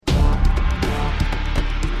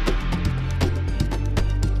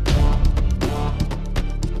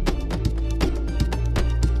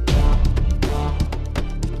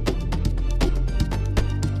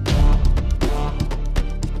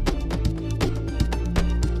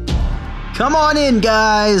Come on in,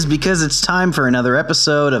 guys, because it's time for another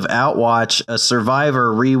episode of Outwatch, a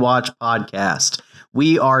Survivor Rewatch podcast.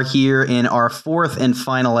 We are here in our fourth and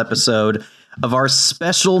final episode of our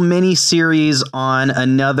special mini-series on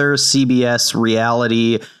another CBS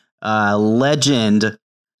reality legend,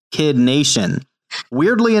 Kid Nation.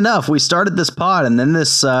 Weirdly enough, we started this pod, and then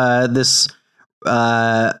this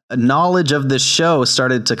knowledge of this show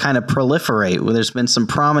started to kind of proliferate. There's been some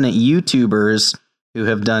prominent YouTubers who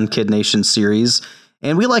have done Kid Nation series,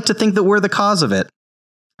 and we like to think that we're the cause of it.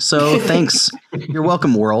 So thanks. You're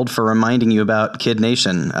welcome, world, for reminding you about Kid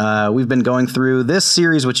Nation. We've been going through this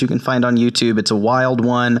series, which you can find on YouTube. It's a wild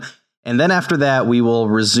one. And then after that, we will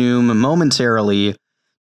resume momentarily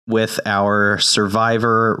with our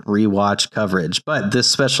Survivor rewatch coverage. But this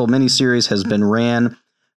special miniseries has been ran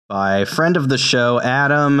by friend of the show,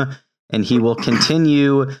 Adam, and he will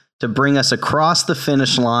continue to bring us across the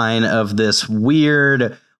finish line of this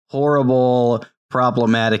weird, horrible,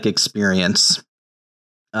 problematic experience.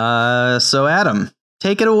 So Adam,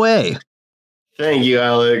 take it away. Thank you,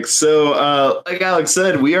 Alex. So, like Alex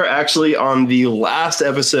said, we are actually on the last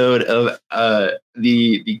episode of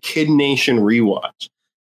the Kid Nation rewatch,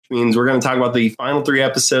 which means we're going to talk about the final three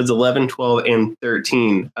episodes, 11, 12, and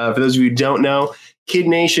 13. For those of you who don't know, Kid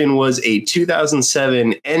Nation was a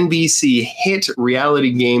 2007 NBC hit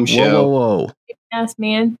reality game show. Whoa. Yes,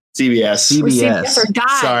 man. CBS. CBS or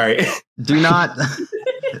die. Sorry. Do not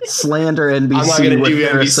slander NBC. I'm not going to do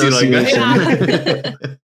their NBC like association.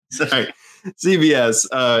 that. Sorry.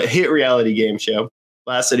 CBS hit reality game show.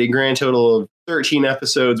 Lasted a grand total of 13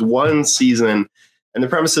 episodes, one season. And the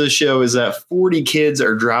premise of the show is that 40 kids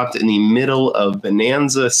are dropped in the middle of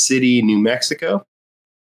Bonanza City, New Mexico,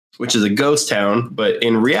 which is a ghost town, but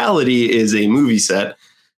in reality is a movie set.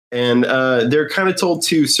 And they're kind of told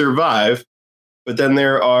to survive. But then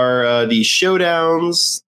there are these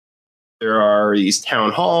showdowns. There are these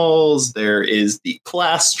town halls. There is the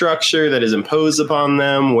class structure that is imposed upon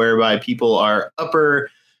them, whereby people are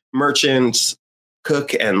upper merchant,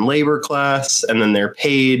 cook, and labor class. And then they're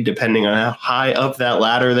paid depending on how high up that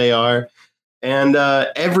ladder they are. And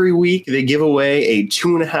every week they give away a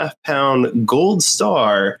 2.5 pound gold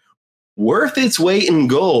star worth its weight in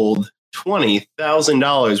gold,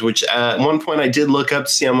 $20,000, which at one point I did look up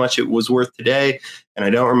to see how much it was worth today. And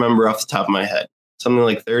I don't remember off the top of my head. Something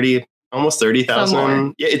like 30, almost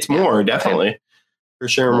 30,000. Yeah, it's more, definitely. Okay. For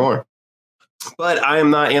sure more. But I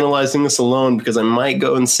am not analyzing this alone because I might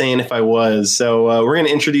go insane if I was. So we're going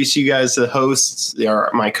to introduce you guys to the hosts. They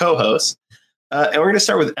are my co-hosts. And we're going to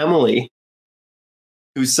start with Emily,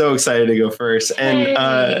 who's so excited to go first.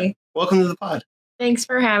 And welcome to the pod. Thanks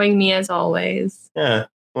for having me, as always. Yeah.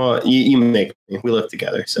 Well, you make me. We live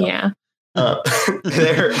together. So yeah. I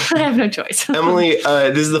have no choice. Emily,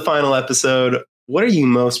 this is the final episode. What are you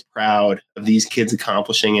most proud of these kids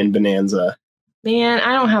accomplishing in Bonanza? Man,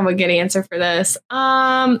 I don't have a good answer for this.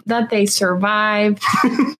 That they survived.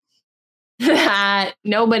 That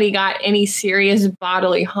nobody got any serious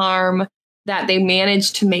bodily harm. That they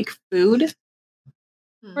managed to make food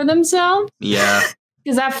for themselves. Yeah.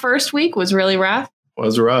 Because that first week was really rough.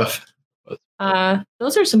 Was rough.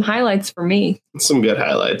 Those are some highlights for me. Some good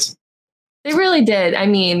highlights. They really did. I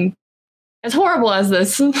mean, as horrible as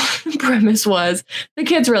this premise was, the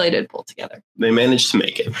kids really did pull together. They managed to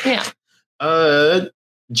make it. Yeah.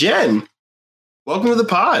 Jen, welcome to the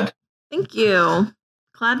pod. Thank you.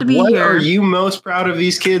 Glad to be here. What are you most proud of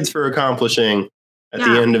these kids for accomplishing at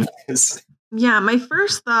the end of this? Yeah, my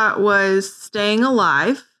first thought was staying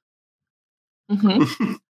alive.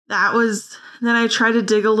 Mm-hmm. Then I tried to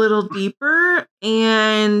dig a little deeper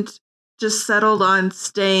and just settled on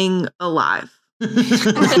staying alive.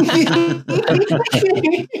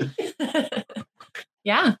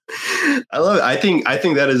 Yeah. I love it. I think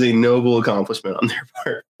that is a noble accomplishment on their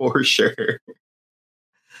part, for sure.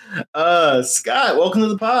 Scott, welcome to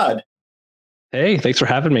the pod. Hey, thanks for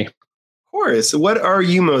having me. Of course. What are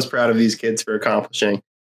you most proud of these kids for accomplishing?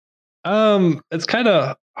 It's kind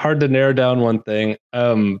of hard to narrow down one thing.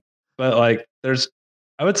 But like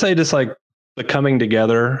I would say just like the coming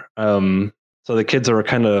together. So the kids are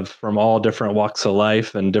kind of from all different walks of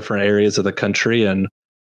life and different areas of the country, and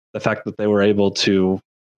the fact that they were able to,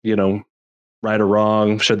 right or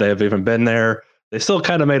wrong, should they have even been there, they still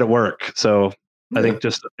kind of made it work. So yeah. I think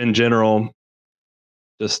just in general,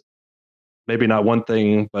 just maybe not one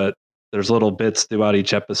thing, but there's little bits throughout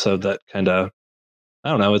each episode that kind of, I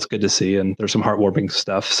don't know, it's good to see. And there's some heartwarming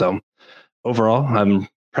stuff. So overall, I'm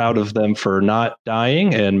proud of them for not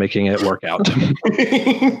dying and making it work out.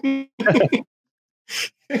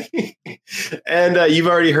 And you've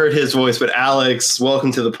already heard his voice, but Alex,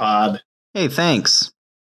 welcome to the pod. Hey, thanks.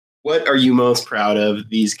 What are you most proud of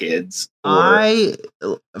these kids?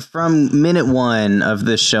 From minute one of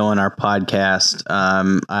this show on our podcast,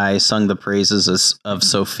 I sung the praises of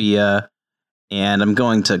Sophia, and I'm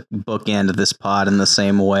going to bookend this pod in the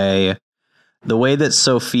same way. The way that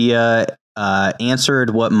Sophia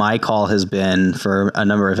answered what my call has been for a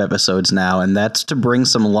number of episodes now, and that's to bring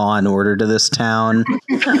some law and order to this town.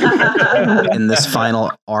 In this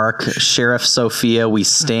final arc, Sheriff Sophia, we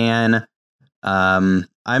stan.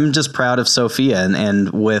 I'm just proud of Sophia,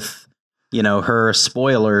 and with, you know, her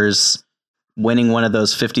spoilers, winning one of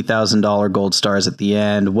those $50,000 gold stars at the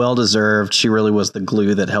end, well deserved. She really was the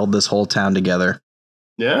glue that held this whole town together.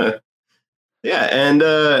 Yeah. Yeah, and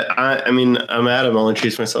I mean, I'm Adam. I'll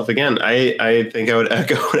introduce myself again. I think I would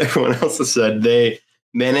echo what everyone else has said. They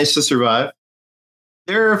managed to survive.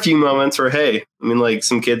 There are a few moments where, hey, I mean, like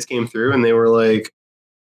some kids came through and they were like,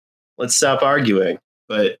 let's stop arguing,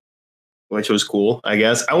 which was cool, I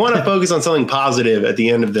guess. I want to focus on something positive at the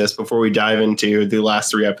end of this before we dive into the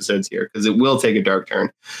last 3 episodes here, because it will take a dark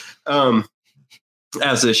turn,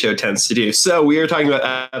 as this show tends to do. So we are talking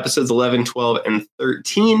about episodes 11, 12, and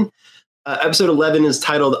 13. Episode 11 is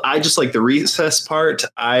titled I Just Like the Recess Part.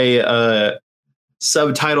 I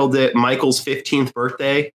subtitled it Michael's 15th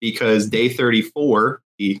birthday because day 34,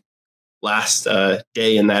 the last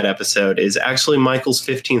day in that episode, is actually Michael's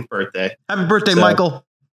 15th birthday. Happy birthday, Michael.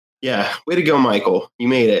 Yeah, way to go, Michael. You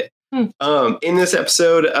made it. In this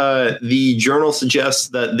episode, the journal suggests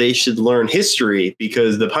that they should learn history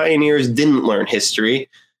because the pioneers didn't learn history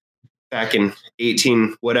back in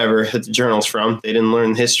 18 whatever that the journal's from. They didn't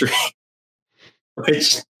learn history.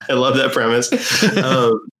 Which I love that premise.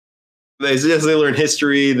 They suggest they learn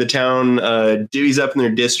history. The town divvies up in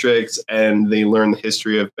their districts, and they learn the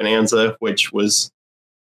history of Bonanza, which was,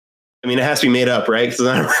 I mean, it has to be made up, right? Because it's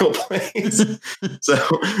not a real place.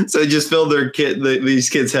 so they just filled these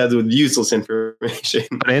kids' heads with useless information.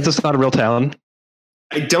 Bonanza's not a real town.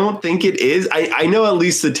 I don't think it is. I know at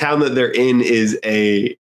least the town that they're in is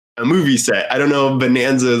a movie set. I don't know if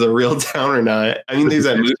Bonanza is a real town or not. I mean, there's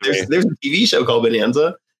a TV show called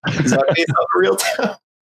Bonanza. Is that based off a real town?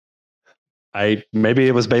 Maybe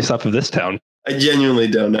it was based off of this town. I genuinely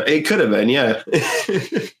don't know. It could have been, yeah.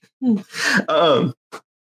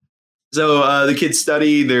 So the kids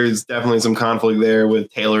study. There's definitely some conflict there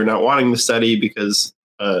with Taylor not wanting to study because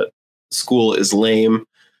school is lame.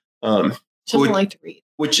 She doesn't like to read.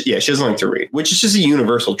 She doesn't like to read, which is just a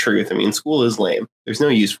universal truth. I mean, school is lame. There's no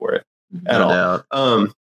use for it at all.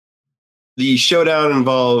 The showdown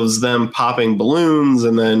involves them popping balloons,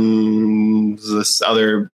 and then this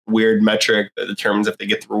other weird metric that determines if they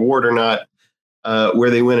get the reward or not,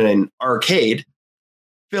 where they win in an arcade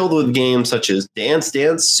filled with games such as Dance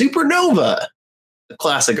Dance Supernova, the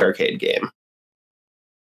classic arcade game.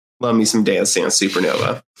 Love me some Dance Dance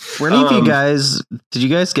Supernova. Were any of you guys, did you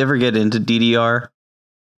guys ever get into DDR?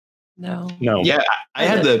 No. Yeah, I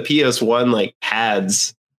had the PS1 like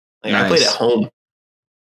pads. Like nice. I played at home.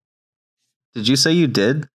 Did you say you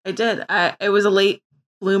did? I did. I was a late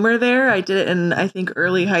bloomer there. I did it in, I think,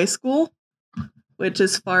 early high school, which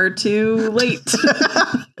is far too late.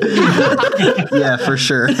 Yeah, for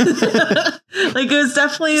sure. Like, it was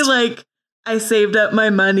definitely like I saved up my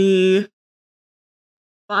money,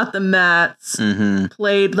 bought the mats,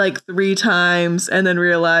 played like 3 times, and then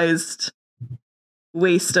realized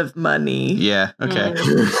waste of money. Yeah.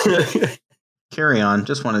 Okay. Carry on.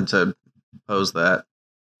 Just wanted to pose that.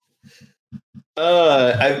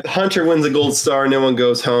 Hunter wins a gold star. No one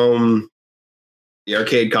goes home. The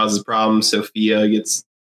arcade causes problems. Sophia gets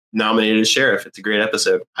nominated as sheriff. It's a great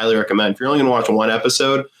episode. Highly recommend. If you're only going to watch one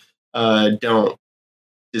episode, don't.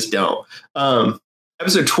 Just don't.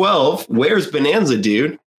 Episode 12, Where's Bonanza,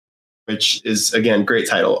 Dude? Which is, again, great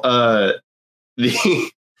title.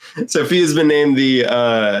 Sophia's been named the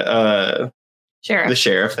sheriff. The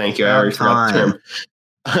sheriff. Thank you. I already forgot the term.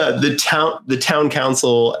 The town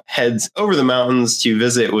council heads over the mountains to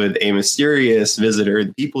visit with a mysterious visitor.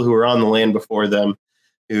 The people who were on the land before them,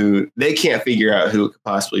 who they can't figure out who it could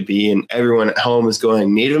possibly be, and everyone at home is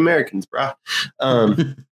going, Native Americans, bro.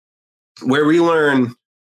 Where we learn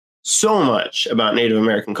so much about Native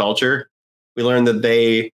American culture. We learn that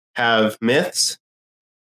they have myths.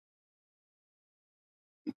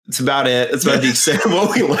 It's about it. It's about the extent of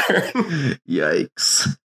what we learn. Yikes.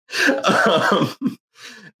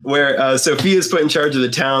 Where Sophia's put in charge of the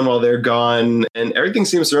town while they're gone, and everything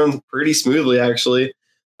seems to run pretty smoothly, actually.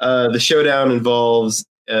 The showdown involves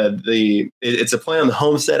it's a play on the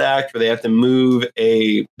Homestead Act where they have to move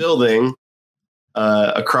a building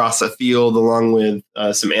across a field along with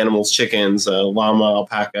some animals, chickens, llama,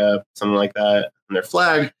 alpaca, something like that, and their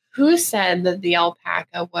flag. Who said that the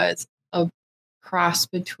alpaca was a cross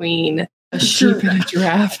between a sheep and a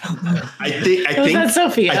giraffe? I think that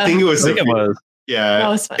Sophia? I think it was. I think it was. Yeah, That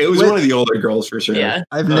was funny. it was one of the older girls for sure. Yeah.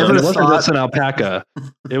 I've It never wasn't thought just an alpaca.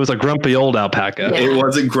 It was a grumpy old alpaca. Yeah. It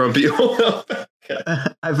was a grumpy old alpaca.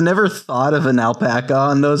 I've never thought of an alpaca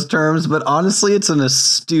on those terms, but honestly, it's an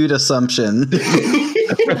astute assumption.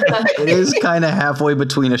 It is kind of halfway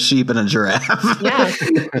between a sheep and a giraffe. Yeah.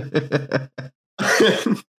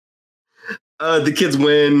 The kids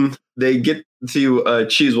win. They get to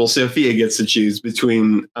choose. Well, Sophia gets to choose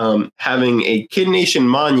between having a Kid Nation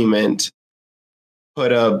monument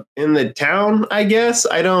put up in the town. I guess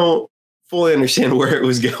I don't fully understand where it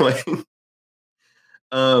was going.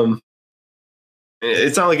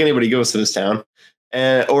 It's not like anybody goes to this town,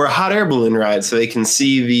 or a hot air balloon ride, so they can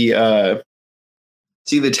see the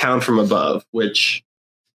town from above, which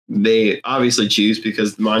they obviously choose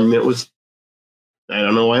because the monument was. I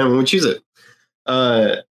don't know why anyone would choose it.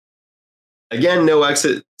 Again, no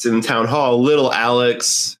exits in town hall. Little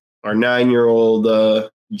Alex, our 9-year-old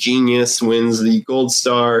genius, wins the gold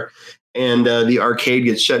star, and the arcade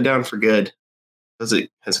gets shut down for good because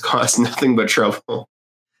it has caused nothing but trouble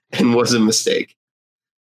and was a mistake.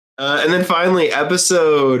 And then finally,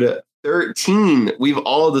 episode 13, we've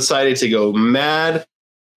all decided to go mad.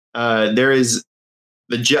 There is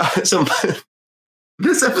the job.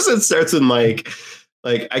 This episode starts with Mike.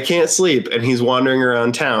 Like, I can't sleep, and he's wandering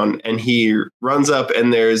around town, and he runs up,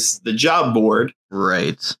 and there's the job board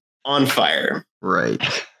Right. on fire. Right.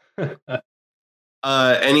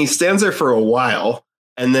 And he stands there for a while,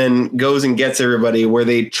 and then goes and gets everybody, where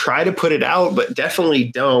they try to put it out, but definitely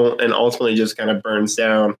don't, and ultimately just kind of burns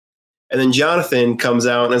down. And then Jonathan comes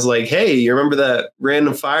out and is like, hey, you remember that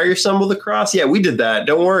random fire you stumbled across? Yeah, we did that.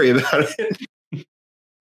 Don't worry about it.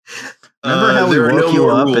 Remember how we there are woke no you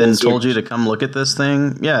more up and rules. told you to come look at this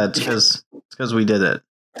thing? Yeah, it's because we did it.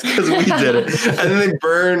 Because we did it. And then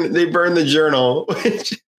they burn the journal.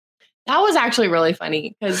 Which, That was actually really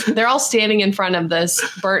funny because they're all standing in front of this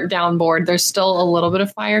burnt down board. There's still a little bit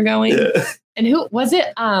of fire going. yeah. And who was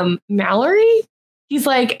it? Mallory? He's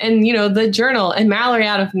like, and the journal, and Mallory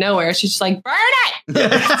out of nowhere, she's just like, burn it.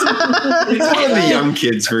 It's one of the young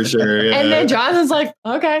kids for sure. Yeah. And then Jonathan's like,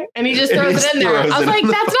 okay. And he just And throws he it in there. I throws was it like, in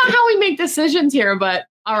that's not how we make decisions here, but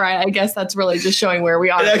all right, I guess that's really just showing where we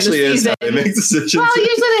are. It actually in the is season. how they make decisions. Well,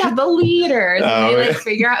 usually they have the leaders and Oh, they yeah.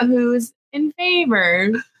 figure out who's in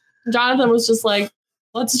favor. Jonathan was just like,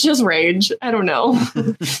 let's just rage. I don't know.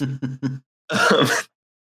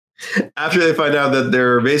 After they find out that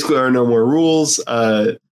there basically are no more rules,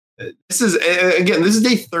 this is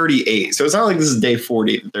day 38, so it's not like this is day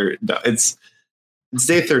 40. It's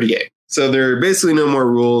day 38. So there are basically no more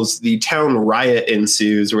rules. The town riot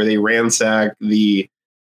ensues, where they ransack the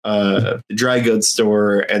dry goods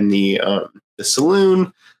store and the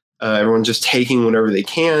saloon. Everyone's just taking whatever they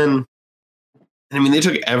can. And I mean, they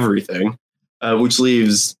took everything, which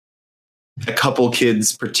leaves a couple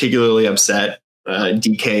kids particularly upset.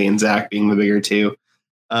 DK and Zach being the bigger two.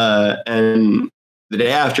 And the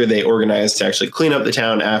day after, they organized to actually clean up the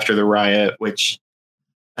town after the riot, which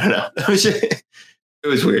I don't know. It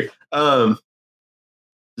was weird.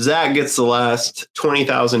 Zach gets the last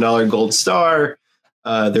 $20,000 gold star.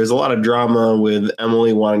 There's a lot of drama with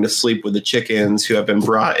Emily wanting to sleep with the chickens who have been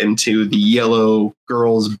brought into the yellow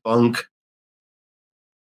girls' bunk.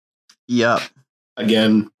 Yep.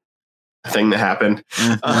 Again, a thing that happened.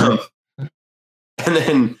 Mhm. And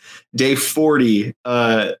then day 40,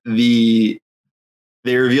 they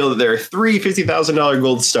reveal that there are 3 $50,000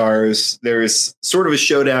 gold stars. There's sort of a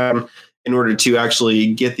showdown in order to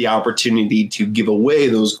actually get the opportunity to give away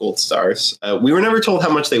those gold stars. We were never told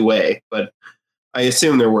how much they weigh, but I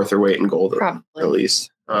assume they're worth their weight in gold, Probably. at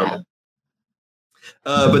least. Yeah.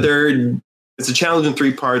 But it's a challenge in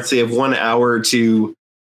 3 parts. They have 1 hour to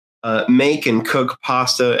make and cook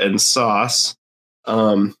pasta and sauce.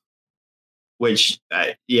 Which,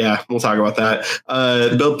 we'll talk about that.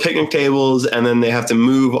 Build picnic tables, and then they have to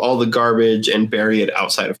move all the garbage and bury it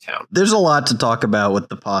outside of town. There's a lot to talk about with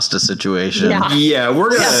the pasta situation. Yeah. Yeah,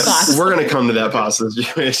 we're thoughts. gonna come to that pasta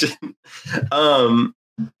situation.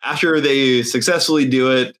 After they successfully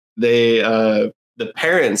do it, the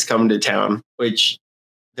parents come to town, which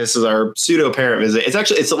this is our pseudo parent visit.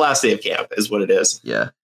 It's the last day of camp, is what it is. Yeah.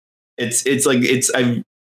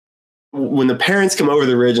 When the parents come over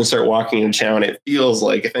the ridge and start walking into town, it feels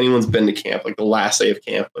like, if anyone's been to camp, like the last day of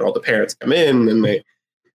camp, but all the parents come in and they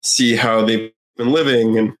see how they've been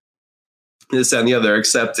living and this, that, and the other,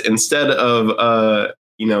 except instead of,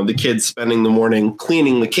 the kids spending the morning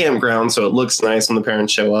cleaning the campground so it looks nice when the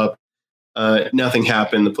parents show up, nothing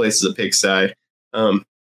happened. The place is a pigsty.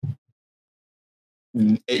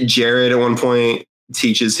 Jared at one point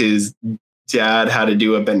teaches his dad how to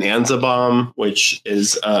do a bonanza bomb, which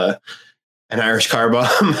is an Irish car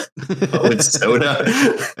bomb with soda,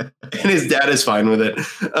 and his dad is fine with it.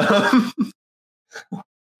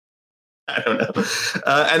 I don't know.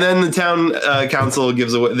 And then the town council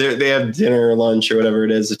gives away, they have dinner or lunch or whatever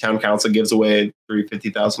it is. The town council gives away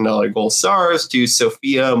 $350,000 gold stars to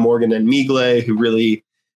Sophia, Morgan, and Migle, who really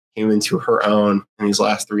came into her own in these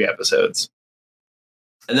last 3 episodes.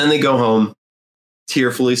 And then they go home,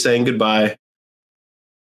 tearfully saying goodbye,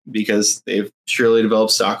 because they've surely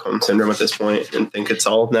developed Stockholm Syndrome at this point and think it's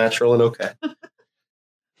all natural and okay.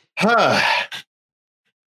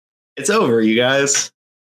 It's over, you guys.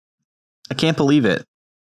 I can't believe it.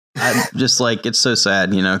 I'm just like, it's so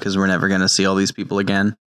sad, because we're never going to see all these people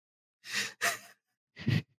again.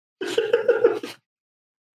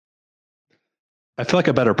 I feel like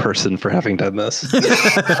a better person for having done this.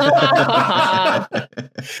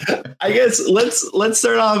 I guess let's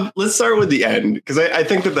start off. Let's start with the end, because I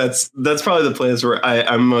think that's probably the place where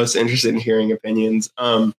I'm most interested in hearing opinions.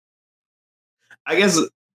 I guess,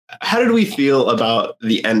 how did we feel about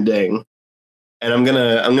the ending? And I'm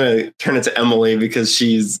gonna turn it to Emily, because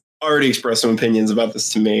she's already expressed some opinions about this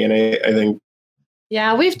to me, and I think.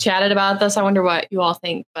 Yeah, we've chatted about this. I wonder what you all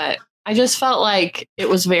think, but I just felt like it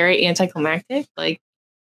was very anticlimactic. Like,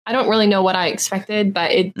 I don't really know what I expected, but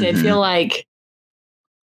it did feel like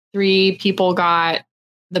 3 people got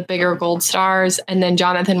the bigger gold stars, and then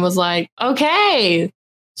Jonathan was like, okay,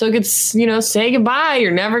 so we could, say goodbye. You're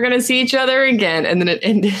never going to see each other again. And then it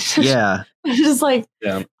ended. Yeah. It's just like,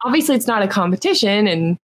 obviously it's not a competition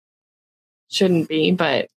and shouldn't be,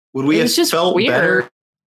 but would we have just felt weird. Better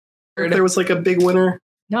if there was like a big winner?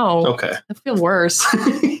 No. Okay. I feel worse.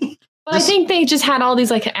 But I think they just had all these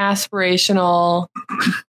like aspirational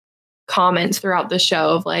comments throughout the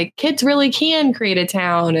show of like, kids really can create a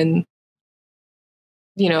town and,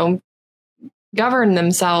 govern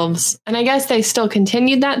themselves. And I guess they still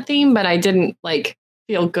continued that theme, but I didn't like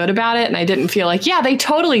feel good about it. And I didn't feel like, yeah, they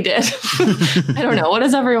totally did. I don't know. What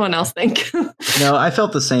does everyone else think? No, I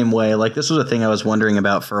felt the same way. Like, this was a thing I was wondering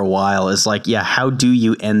about for a while, is like, yeah, how do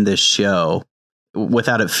you end this show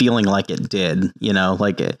without it feeling like it did?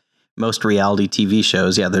 Most reality TV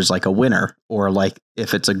shows, there's like a winner, or like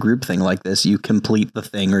if it's a group thing like this, you complete the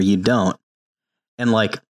thing or you don't. And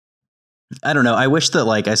like, I don't know. I wish that,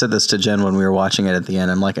 like, I said this to Jen when we were watching it at the end.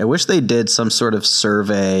 I'm like, I wish they did some sort of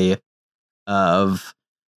survey of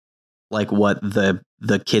like what the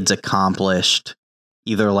kids accomplished,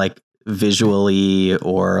 either like visually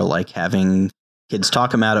or like having kids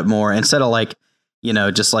talk about it more, instead of like,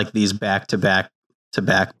 just like these back to back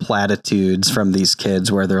platitudes from these kids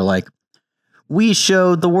where they're like, we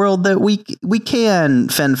showed the world that we can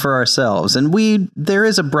fend for ourselves, and there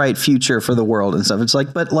is a bright future for the world and stuff. It's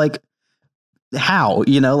like, but like, how,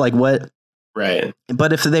 like what? Right.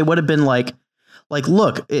 But if they would have been like,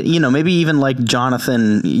 look, maybe even like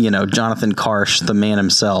Jonathan Karsh, the man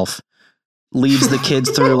himself, leads the kids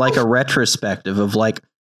through like a retrospective of like,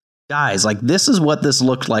 guys, like, this is what this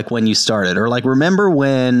looked like when you started, or like, remember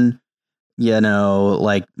when,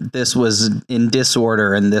 like this was in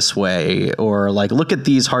disorder in this way, or like, look at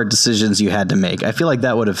these hard decisions you had to make. I feel like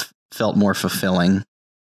that would have felt more fulfilling.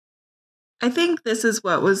 I think this is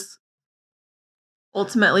what was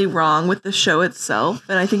ultimately wrong with the show itself.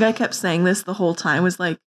 And I think I kept saying this the whole time, was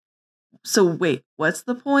like, so wait, what's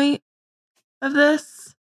the point of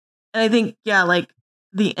this? And I think, like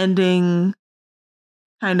the ending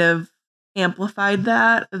kind of amplified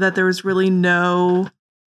that there was really no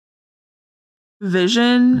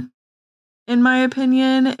vision, in my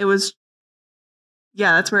opinion. It was,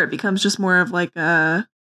 that's where it becomes just more of like a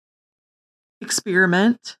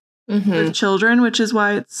experiment with children, which is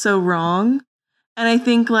why it's so wrong. And I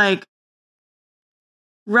think, like,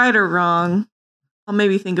 right or wrong, I'll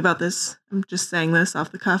maybe think about this. I'm just saying this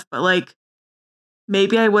off the cuff, but like,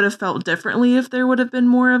 maybe I would have felt differently if there would have been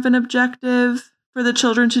more of an objective for the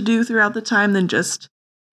children to do throughout the time than just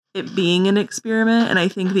it being an experiment. And I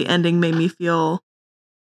think the ending made me feel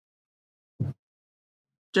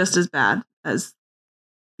just as bad as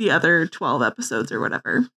the other 12 episodes or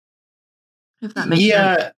whatever. If that makes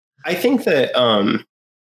sense. I think that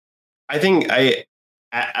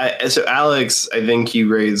so Alex, I think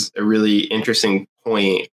you raise a really interesting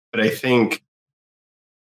point, but I think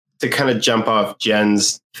to kind of jump off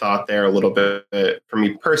Jen's thought there a little bit, for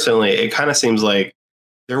me personally, it kind of seems like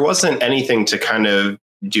there wasn't anything to kind of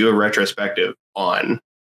do a retrospective on.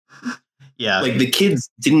 Yeah. Like, the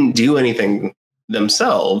kids didn't do anything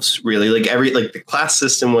themselves, really. Like, the class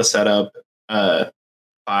system was set up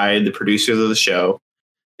by the producers of the show.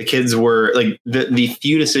 the kids were like the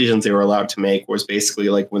few decisions they were allowed to make was basically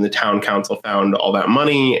like when the town council found all that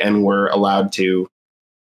money and were allowed to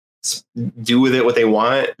do with it what they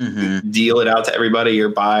want, deal it out to everybody or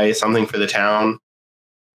buy something for the town.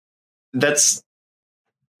 That's,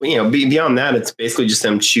 beyond that, it's basically just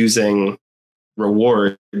them choosing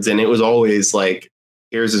rewards. And it was always like,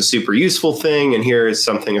 here's a super useful thing, and here is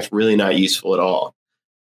something that's really not useful at all.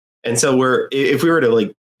 And so if we were to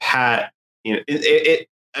like pat, I'm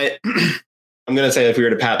going to say if we were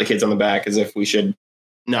to pat the kids on the back, as if we should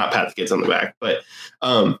not pat the kids on the back, but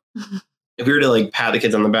if we were to like pat the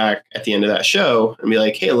kids on the back at the end of that show and be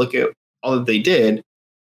like, hey, look at all that they did,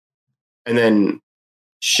 and then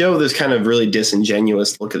show this kind of really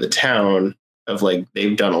disingenuous look at the town of like,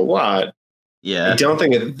 they've done a lot. Yeah. I don't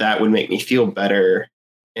think that would make me feel better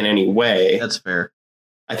in any way. That's fair.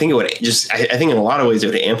 I think it would I think in a lot of ways it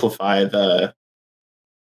would amplify the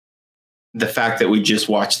fact that we just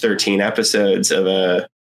watched 13 episodes of a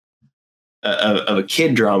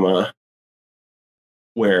kid drama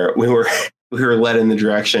where we were led in the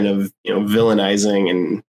direction of, villainizing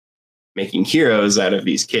and making heroes out of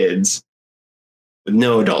these kids with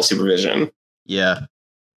no adult supervision. Yeah.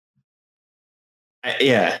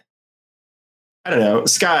 I don't know,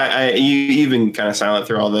 Scott. You've been kind of silent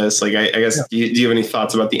through all this. Like, I guess, do you have any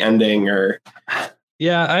thoughts about the ending? Or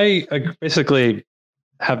yeah, I basically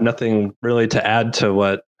have nothing really to add to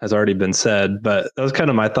what has already been said. But that was kind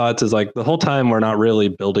of my thoughts. Is like the whole time we're not really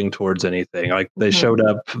building towards anything. Like they showed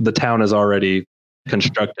up, the town is already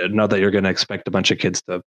constructed. Not that you're going to expect a bunch of kids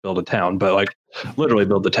to build a town, but like literally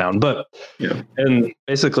build the town. But and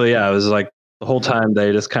basically, it was like the whole time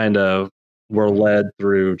they just kind of were led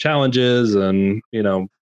through challenges and,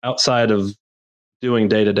 outside of doing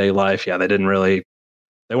day-to-day life. Yeah, they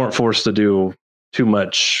weren't forced to do too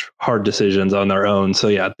much hard decisions on their own. So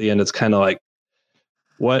yeah, at the end, it's kind of like,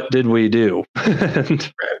 what did we do?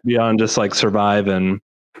 And beyond just like survive and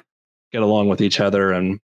get along with each other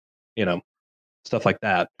and, stuff like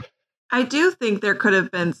that. I do think there could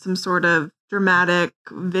have been some sort of dramatic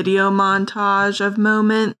video montage of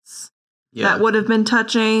moments that would have been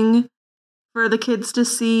touching for the kids to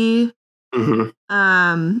see, and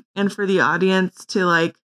for the audience to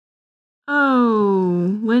like,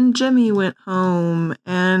 oh, when Jimmy went home,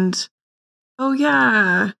 and oh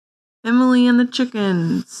yeah, Emily and the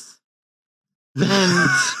chickens, and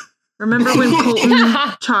remember when Colton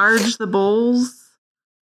charged the bulls?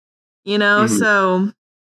 So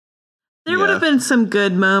there would have been some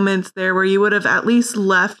good moments there where you would have at least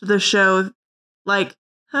left the show like,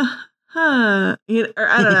 or I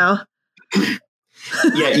don't know.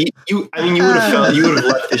 You would have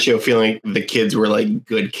left the show feeling like the kids were like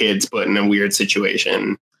good kids, but in a weird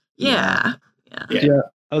situation. Yeah.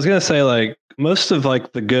 I was gonna say like most of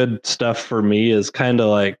like the good stuff for me is kind of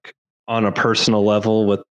like on a personal level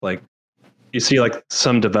with like you see like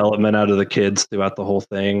some development out of the kids throughout the whole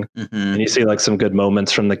thing, and you see like some good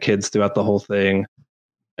moments from the kids throughout the whole thing,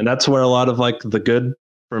 and that's where a lot of like the good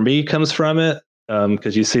for me comes from it.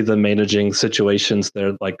 Because you see them managing situations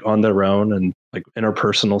they're like on their own and like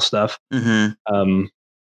interpersonal stuff.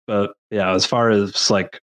 But yeah, as far as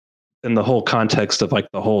like in the whole context of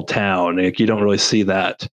like the whole town, like you don't really see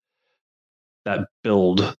that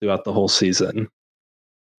build throughout the whole season.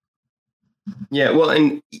 Yeah, well,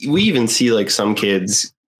 and we even see like some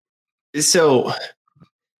kids. So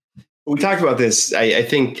we talked about this, I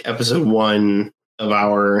think episode 1 of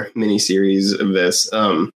our miniseries of this,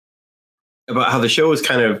 about how the show was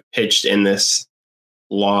kind of pitched in this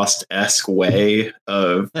Lost-esque way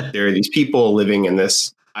of there are these people living in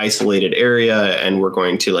this isolated area, and we're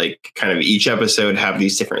going to like kind of each episode have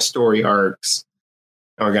these different story arcs,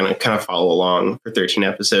 and we're going to kind of follow along for 13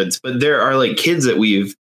 episodes. But there are like kids that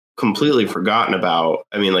we've completely forgotten about.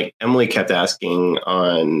 I mean, like Emily kept asking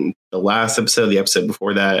on the last episode, the episode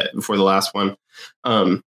before that, before the last one,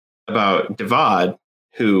 about Devad,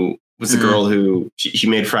 who was the girl who she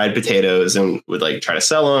made fried potatoes and would like try to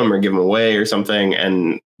sell them or give them away or something,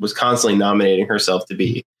 and was constantly nominating herself to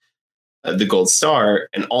be the gold star.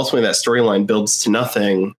 And ultimately that storyline builds to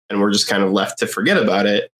nothing, and we're just kind of left to forget about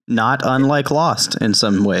it. Not unlike Lost in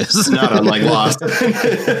some ways. Not unlike Lost.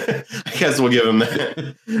 I guess we'll give him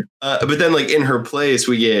that. But then like in her place,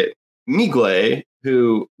 we get Migle,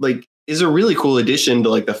 who like is a really cool addition to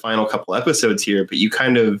like the final couple episodes here, but you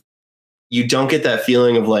don't get that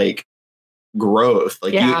feeling of like growth.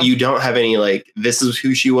 Like you don't have any like, this is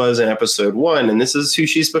who she was in episode 1 and this is who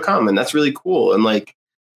she's become, and that's really cool. And like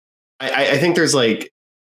I think there's like,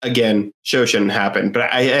 again, show shouldn't happen,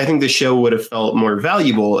 but I think the show would have felt more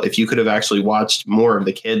valuable if you could have actually watched more of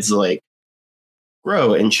the kids like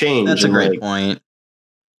grow and change. That's a great point.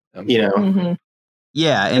 You know? Mm-hmm.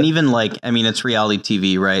 Yeah, and even like, I mean, it's reality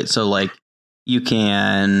TV, right? So like, you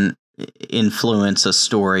can influence a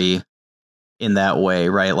story in that way,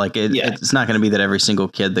 right? Like, it's not going to be that every single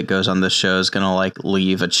kid that goes on this show is going to like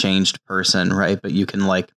leave a changed person, right? But you can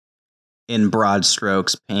like, in broad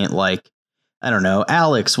strokes, paint like, I don't know,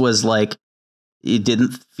 Alex was like, it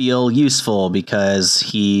didn't feel useful because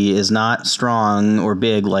he is not strong or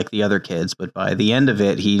big like the other kids, but by the end of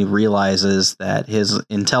it, he realizes that his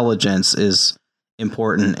intelligence is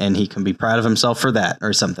important and he can be proud of himself for that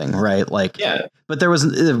or something, right? Like, yeah, but there was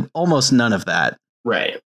almost none of that.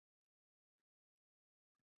 Right.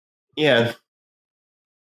 Yeah.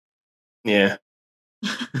 Yeah.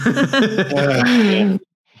 Yeah.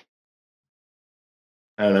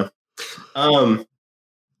 I don't know.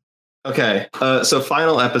 Okay. So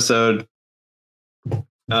final episode.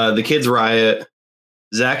 The kids riot.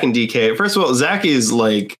 Zach and DK. First of all, Zach is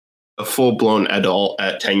like a full-blown adult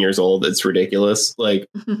at 10 years old. It's ridiculous. Like,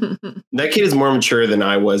 that kid is more mature than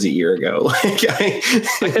I was a year ago. Like,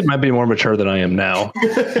 that kid might be more mature than I am now.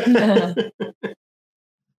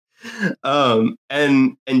 And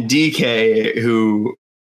DK, who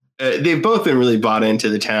they've both been really bought into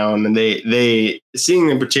the town, and they seeing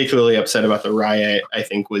them particularly upset about the riot, I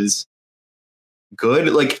think was good.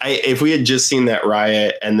 Like, if we had just seen that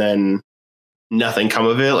riot and then nothing come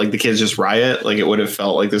of it, like the kids just riot, like it would have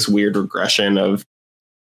felt like this weird regression of,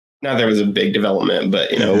 not there was a big development, but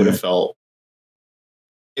you know, it would have felt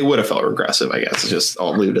regressive, I guess. Just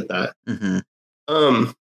I'll leave it at that.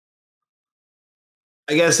 Mm-hmm.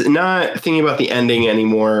 I guess not thinking about the ending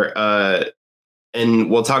anymore. And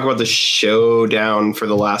we'll talk about the showdown for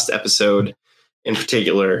the last episode in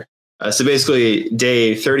particular. So basically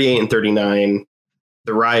day 38 and 39,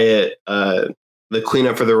 the riot, the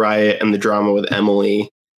cleanup for the riot, and the drama with Emily,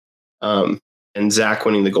 and Zach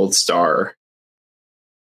winning the gold star.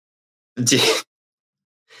 And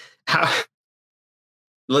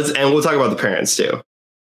we'll talk about the parents too.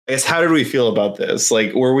 I guess, how did we feel about this?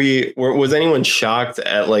 Like, was anyone shocked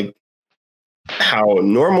at like how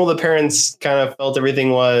normal the parents kind of felt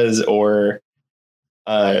everything was, or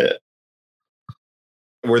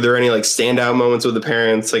were there any like standout moments with the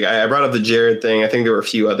parents? Like, I brought up the Jared thing. I think there were a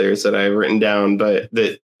few others that I've written down, but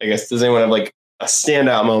I guess, does anyone have like a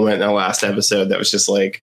standout moment in the last episode that was just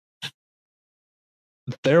like?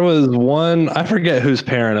 There was one, I forget whose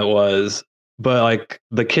parent it was, but like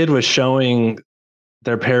the kid was showing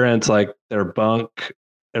their parents like their bunk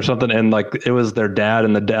or something, and like it was their dad,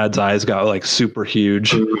 and the dad's eyes got like super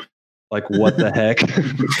huge, like what the heck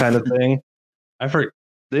kind of thing. Did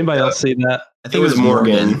anybody else see that? I think it was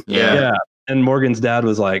Morgan. Yeah. And Morgan's dad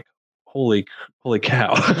was like, holy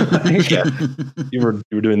cow. you were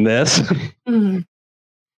doing this. Mm-hmm.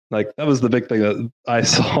 Like, that was the big thing that I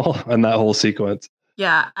saw in that whole sequence.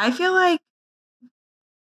 Yeah, I feel like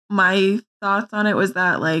my thoughts on it was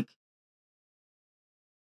that like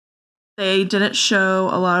they didn't show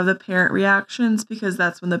a lot of the parent reactions, because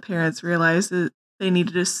that's when the parents realized that they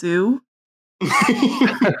needed to sue.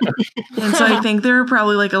 And so I think there were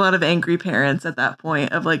probably like a lot of angry parents at that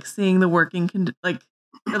point of like seeing the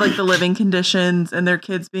the living conditions, and their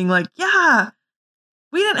kids being like, yeah,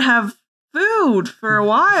 we didn't have food for a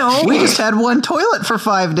while. We just had one toilet for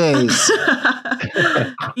 5 days.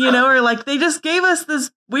 You know, or like they just gave us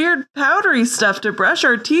this weird powdery stuff to brush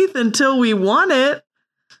our teeth until we won it.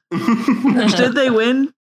 Did they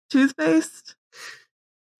win toothpaste?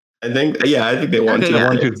 I think they won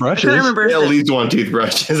toothbrushes. I remember at least one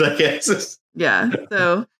toothbrushes, I guess. Yeah.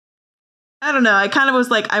 So I don't know. I kind of was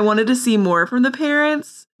like, I wanted to see more from the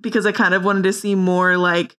parents, because I kind of wanted to see more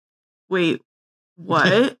like, wait,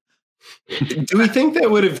 what? Do we think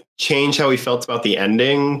that would have changed how we felt about the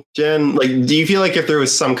ending, Jen? Like, do you feel like if there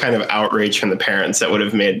was some kind of outrage from the parents, that would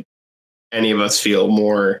have made any of us feel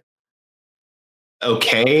more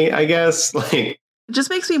okay, I guess? Like, it just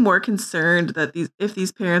makes me more concerned that if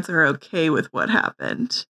these parents are okay with what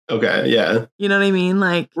happened. Okay, yeah. You know what I mean?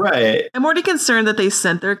 Like, right. I'm already concerned that they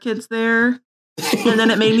sent their kids there. And then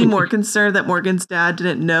it made me more concerned that Morgan's dad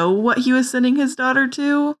didn't know what he was sending his daughter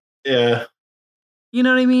to. Yeah. You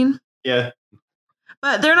know what I mean? Yeah.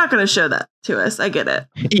 But they're not going to show that to us. I get it.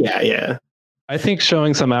 Yeah. I think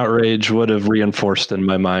showing some outrage would have reinforced in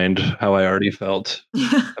my mind how I already felt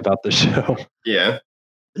about the show. Yeah.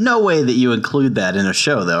 No way that you include that in a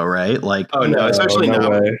show, though, right? Like, oh no, especially now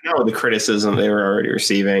with the criticism they were already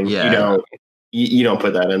receiving. Yeah. You don't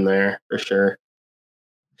put that in there for sure.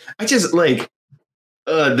 I just like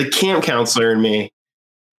the camp counselor in me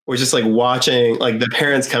was just like watching like the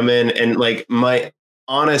parents come in, and like my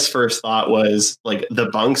honest first thought was like, the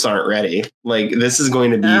bunks aren't ready. Like, this is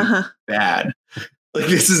going to be bad. Like,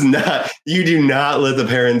 this is not, you do not let the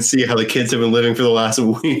parents see how the kids have been living for the last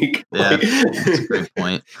week. Yeah, Like, that's a great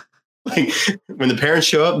point. Like, when the parents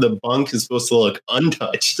show up, the bunk is supposed to look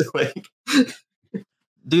untouched. Like,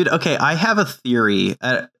 dude, okay, I have a theory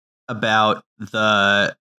about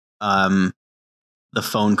the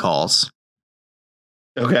phone calls.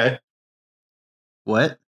 okay.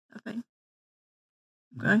 What? Nothing.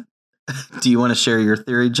 Okay. Do you want to share your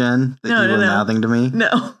theory, Jen? That No, you no, were no. mouthing to me?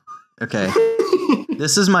 No. Okay.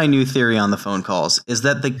 This is my new theory on the phone calls, is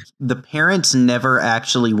that the parents never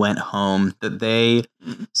actually went home, that they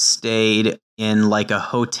stayed in like a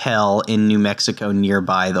hotel in New Mexico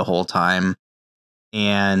nearby the whole time.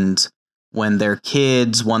 And when their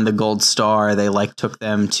kids won the gold star, they like took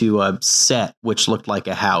them to a set which looked like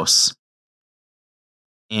a house.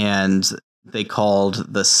 And they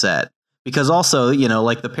called the set. Because also, you know,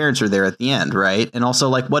 like the parents are there at the end, right? And also,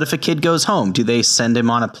 like, what if a kid goes home? Do they send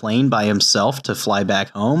him on a plane by himself to fly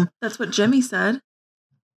back home? That's what Jimmy said.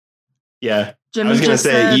 Yeah. Jimmy I was going to just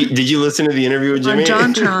say, said did you listen to the interview with Jimmy?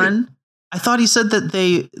 on JonTron. I thought he said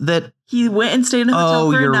that He went and stayed in a hotel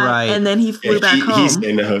Oh, for a you're night, right. and then he flew back home. He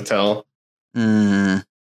stayed in a hotel.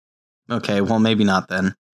 Okay, well, maybe not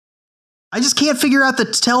then. I just can't figure out the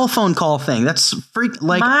telephone call thing. That's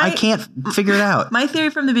I can't figure it out. My theory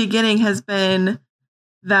from the beginning has been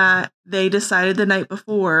that they decided the night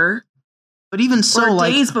before, But even so, or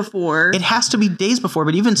like, days before. it has to be days before.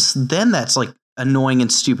 But even then, that's like annoying and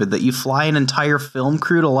stupid that you fly an entire film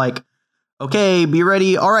crew to like, okay, be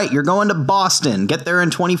ready. All right, you're going to Boston. Get there in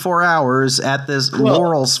 24 hours at this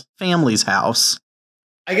Laurel's family's house.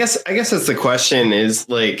 I guess that's the question is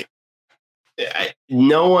like,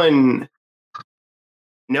 no one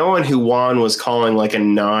who won was calling like a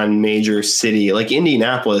non-major city. Like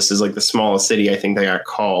Indianapolis is like the smallest city I think they got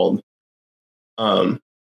called.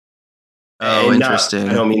 Interesting.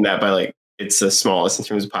 I don't mean that by like it's the smallest in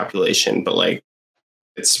terms of population, but like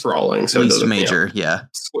it's sprawling. So Least it doesn't, major, yeah.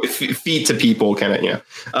 Feet to people, kind of,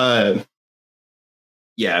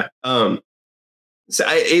 yeah. So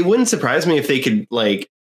it wouldn't surprise me if they could like.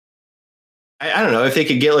 I don't know if they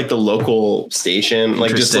could get like the local station,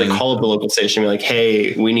 like just like call up the local station, and be like,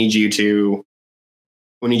 "Hey, we need you to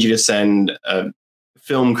send a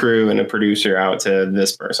film crew and a producer out to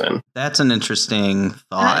this person." That's an interesting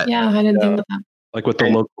thought. Yeah, I didn't think of that. Like with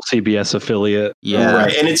the local CBS affiliate. Yeah,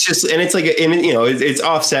 right. And it's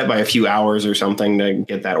offset by a few hours or something to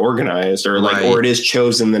get that organized, or like, or it is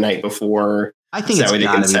chosen the night before. I think so that way they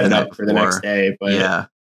can set it up before. for the next day. But yeah.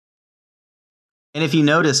 And if you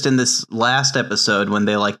noticed in this last episode, when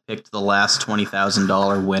they like picked the last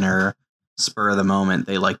 $20,000 winner, spur of the moment,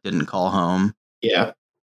 they like didn't call home. Yeah.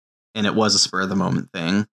 And it was a spur of the moment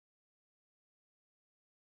thing.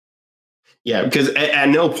 Yeah, because at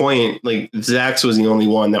no point, like, Zach's was the only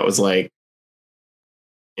one that was like,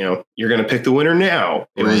 you're going to pick the winner now.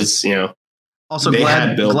 It was, Also,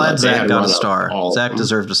 glad Zach got a star. Zach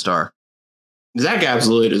deserved a star. Zach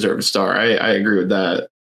absolutely deserved a star. I agree with that.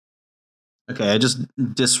 Okay, I just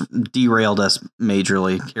derailed us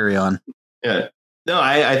majorly. Carry on. Yeah. No,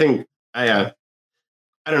 I think I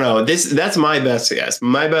don't know. That's my best guess.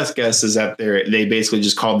 My best guess is that they basically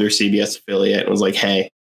just called their CBS affiliate and was like,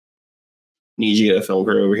 "Hey, need you to get a film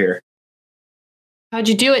crew over here." How'd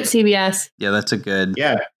you do it, CBS? Yeah, that's a good.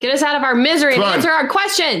 Yeah. Get us out of our misery and answer our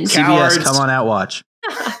questions. CBS, come on out, watch.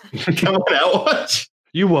 Come on out, watch.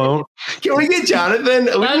 You won't. Can we get Jonathan?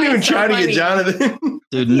 We didn't even try to get Jonathan.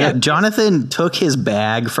 Dude, no, Jonathan took his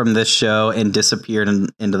bag from this show and disappeared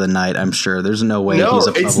into the night, I'm sure. There's no way he's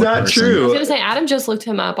a public it's not person. true. I was going to say, Adam just looked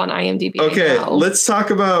him up on IMDb. Okay, now. let's talk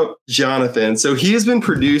about Jonathan. So he has been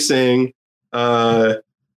producing...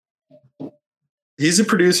 he's a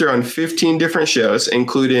producer on 15 different shows,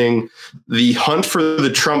 including The Hunt for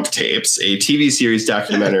the Trump Tapes, a TV series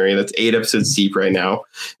documentary that's 8 episodes deep right now.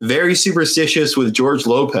 Very Superstitious with George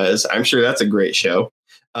Lopez. I'm sure that's a great show.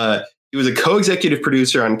 He was a co-executive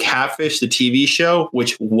producer on Catfish, the TV show,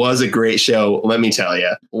 which was a great show. Let me tell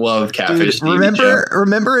you, love Catfish. Dude,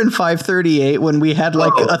 remember in 538 when we had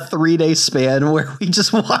like a 3-day span where we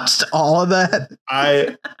just watched all of that?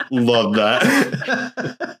 I love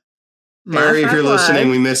that. Harry, if you're listening,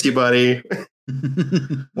 we miss you, buddy.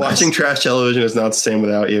 Watching trash television is not the same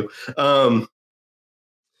without you.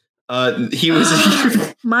 He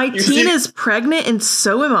was. My teen is pregnant, and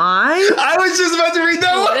so am I. I was just about to read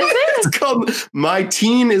that What one. is it? It's called "My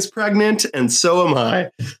Teen is Pregnant, and So Am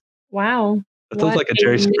I." Wow. That sounds like a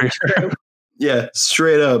Jerry Springer. Yeah,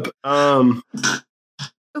 straight up.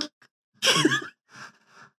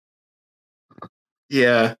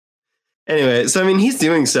 Yeah. Anyway, so I mean, he's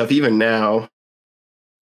doing stuff even now.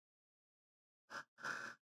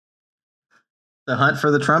 The hunt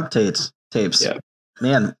for the Trump tapes. Yeah.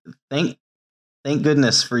 Man, thank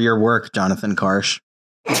goodness for your work, Jonathan Karsh.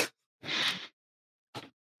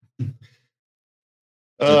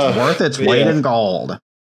 It's worth its weight in gold.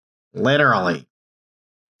 Literally.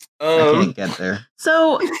 I can't get there.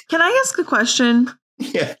 So, can I ask a question?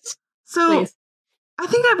 Yes. So, Please. I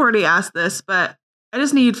think I've already asked this, but I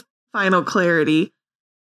just need final clarity.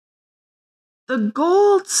 The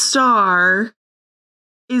gold star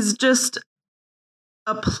is just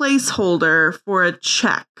a placeholder for a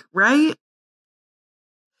check, right?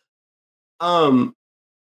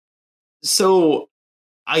 So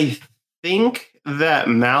I think that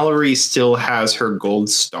Mallory still has her gold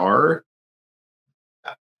star.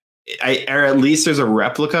 Or at least there's a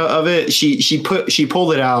replica of it. She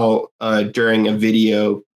pulled it out during a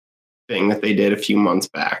video thing that they did a few months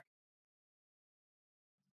back.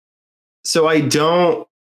 So I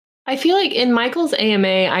feel like in Michael's AMA,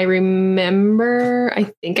 I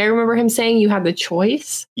think I remember him saying you had the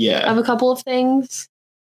choice of a couple of things.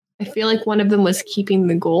 I feel like one of them was keeping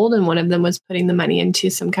the gold and one of them was putting the money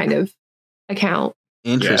into some kind of account.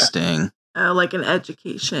 Interesting. Like an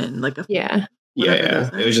education, like a Yeah.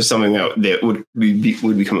 It was just something that would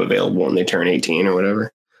become available when they turn 18 or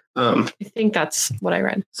whatever. I think that's what I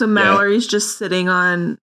read. So Mallory's just sitting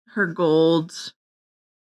on her gold.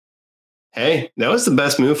 Hey, that was the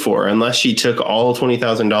best move for her, unless she took all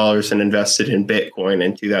 $20,000 and invested in Bitcoin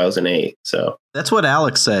in 2008. So that's what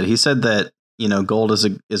Alex said. He said that, gold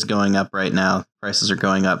is going up right now. Prices are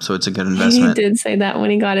going up, so it's a good investment. He did say that when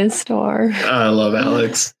he got his store. I love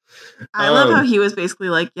Alex. I love how he was basically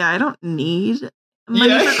like, yeah, I don't need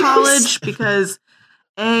money for college because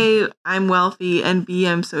A, I'm wealthy, and B,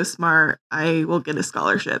 I'm so smart, I will get a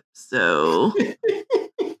scholarship. So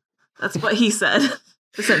that's what he said,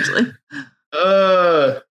 essentially.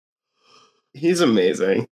 He's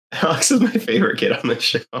amazing. Alex is my favorite kid on this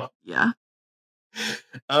show. Yeah.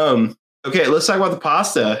 Okay, let's talk about the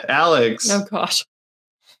pasta. Alex. Oh, gosh.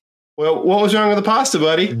 Well, what was wrong with the pasta,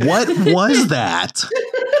 buddy? What was that?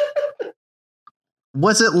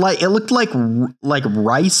 Was it like, it looked like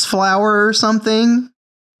rice flour or something?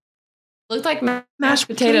 Looked like mashed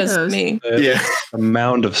potatoes to me. Yeah. A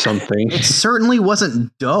mound of something. It certainly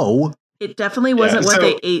wasn't dough. It definitely wasn't what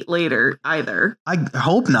they ate later either. I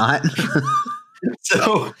hope not.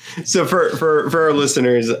 So for our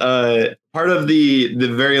listeners, part of the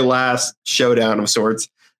very last showdown of sorts,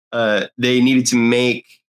 they needed to make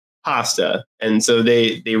pasta, and so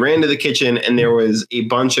they ran to the kitchen, and there was a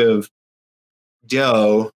bunch of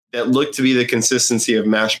dough that looked to be the consistency of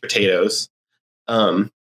mashed potatoes, and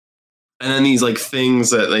then these like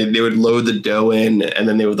things that they would load the dough in, and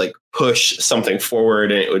then they would like push something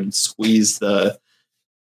forward, and it would squeeze the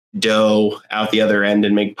dough out the other end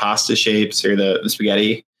and make pasta shapes or the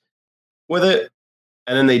spaghetti with it,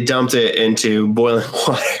 and then they dumped it into boiling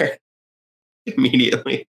water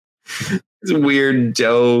immediately. It's weird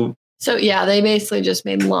dough. So yeah, they basically just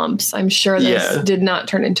made lumps. I'm sure this did not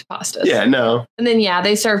turn into pasta. Yeah, no. And then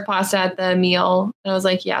they served pasta at the meal, and I was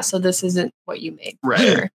like, so this isn't what you made, right?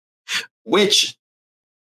 Sure. Which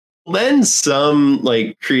lends some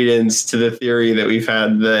like credence to the theory that we've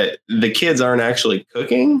had that the kids aren't actually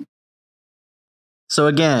cooking. So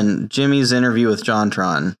again, Jimmy's interview with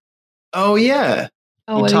JonTron. Oh yeah.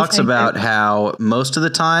 He talks about how most of the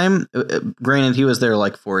time, granted he was there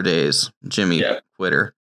like 4 days, Jimmy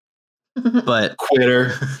quitter, but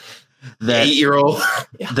quitter, that 8-year-old,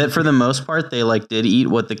 that for the most part they like did eat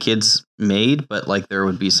what the kids made, but like there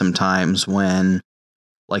would be some times when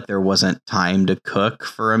like there wasn't time to cook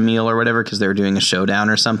for a meal or whatever because they were doing a showdown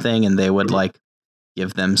or something, and they would like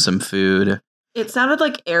give them some food. It sounded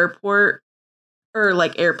like airport or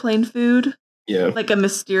like airplane food. Yeah. Like a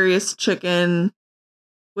mysterious chicken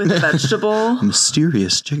with a vegetable.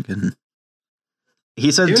 Mysterious chicken.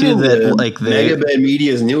 He said too that like Megabed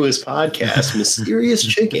Media's newest podcast, Mysterious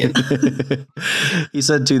Chicken. He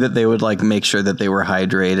said too that they would like make sure that they were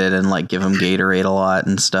hydrated and like give them Gatorade a lot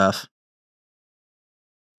and stuff.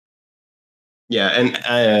 Yeah,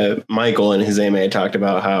 and Michael in his AMA talked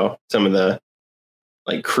about how some of the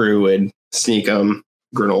like crew would sneak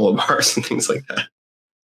granola bars and things like that.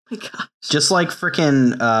 Oh my gosh. Just like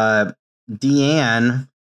freaking Deanne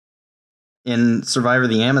in Survivor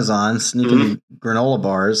the Amazon sneaking granola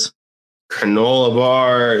bars. Granola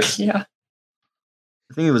bars. Yeah.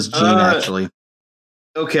 I think it was Gene actually.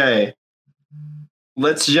 Okay.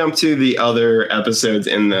 Let's jump to the other episodes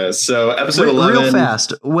in this. So episode 11. Real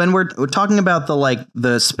fast. When we're talking about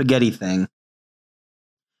the spaghetti thing,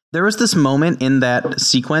 there was this moment in that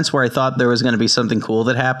sequence where I thought there was going to be something cool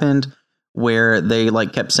that happened where they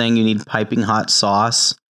like kept saying you need piping hot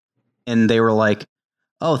sauce. and they were like,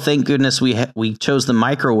 "Oh, thank goodness we chose the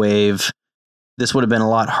microwave. This would have been a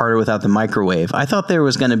lot harder without the microwave." I thought there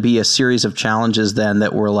was going to be a series of challenges then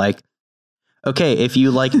that were like, okay, if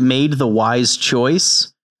you like made the wise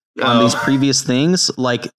choice on these previous things,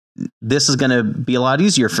 like this is going to be a lot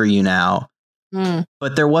easier for you now.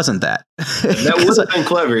 But there wasn't that. That would have been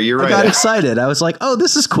clever. You're right. I got excited. I was like, oh,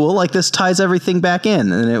 this is cool. Like this ties everything back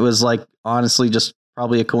in. And it was like, honestly, just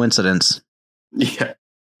probably a coincidence. Yeah.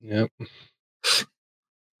 Yep.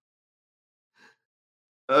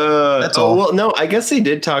 That's all. Well, no, I guess they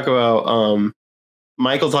did talk about,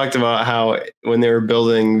 Michael talked about how when they were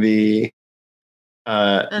building the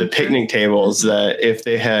picnic tables, that if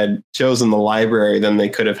they had chosen the library, then they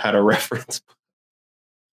could have had a reference book.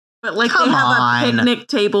 But like they have a picnic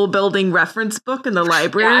table building reference book in the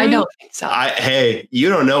library. Yeah, I don't think so. Hey, you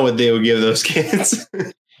don't know what they would give those kids.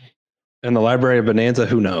 In the Library of Bonanza,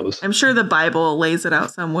 who knows? I'm sure the Bible lays it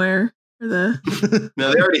out somewhere for the.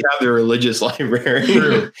 No, they already have their religious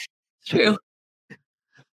library. True.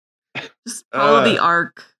 Just follow the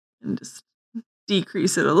arc and just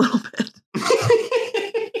decrease it a little bit.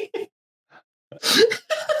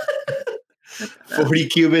 40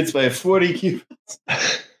 cubits by 40 cubits.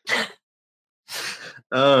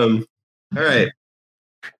 All right.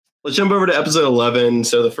 Let's jump over to episode 11.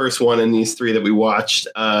 So the first one in these three that we watched.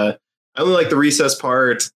 I only like the recess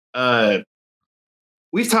part.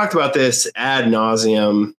 We've talked about this ad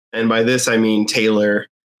nauseum, and by this I mean Taylor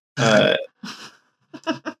did.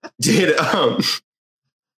 I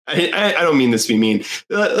don't mean this to be mean.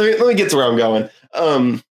 Let me get to where I'm going.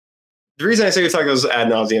 The reason I say we've talked about this ad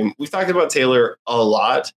nauseum, we've talked about Taylor a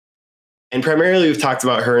lot, and primarily we've talked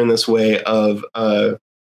about her in this way of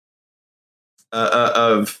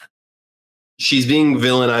she's being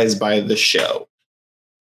villainized by the show.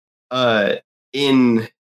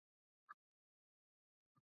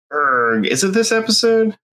 Is it this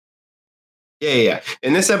episode? Yeah.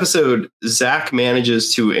 In this episode, Zach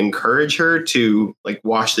manages to encourage her to like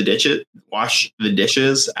wash the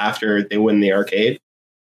dishes after they win the arcade.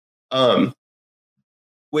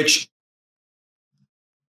 Which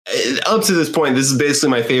up to this point, this is basically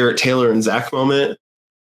my favorite Taylor and Zach moment.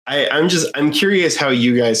 I'm curious how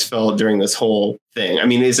you guys felt during this whole thing. I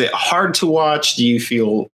mean, is it hard to watch? Do you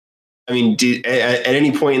feel, I mean, at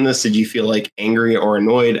any point in this, did you feel like angry or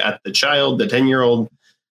annoyed at the child, the 10-year-old?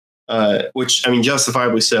 Which, I mean,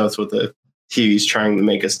 justifiably so. It's what the TV's trying to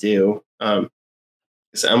make us do.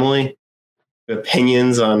 Is Emily,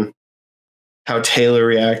 opinions on how Taylor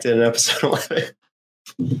reacted in episode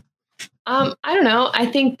 11? I don't know. I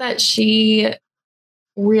think that she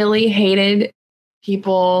really hated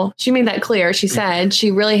people. She made that clear. She said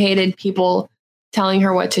she really hated people telling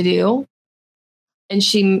her what to do. And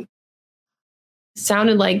she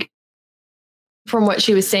sounded like, from what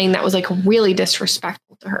she was saying, that was like really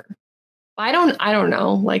disrespectful to her. But I don't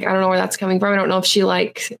know. Like, I don't know where that's coming from. I don't know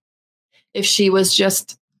if she was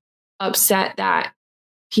just upset that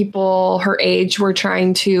people her age were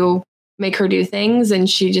trying to make her do things and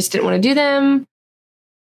she just didn't want to do them.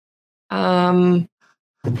 I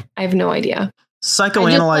have no idea.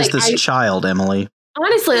 Psychoanalyze this child, Emily.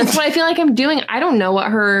 Honestly, that's what I feel like I'm doing. I don't know what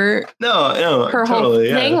her her whole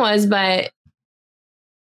thing was, but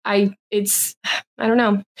I don't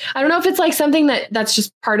know. I don't know if it's like something that's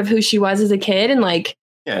just part of who she was as a kid, and like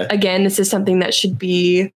again, this is something that should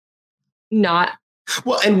be not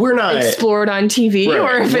and we're not explored on TV, right,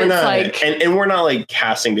 or if it's not, like and we're not like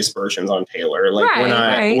casting dispersions on Taylor. Like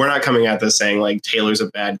we're not coming at this saying like Taylor's a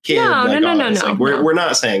bad kid. No. Like, we're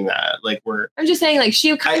not saying that. Like I'm just saying like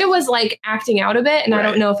she kind of was like acting out a bit, and I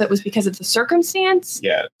don't know if it was because of the circumstance.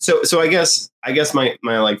 Yeah. So I guess my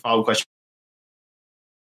like follow-up question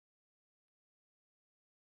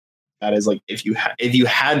that is like if you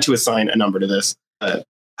had to assign a number to this,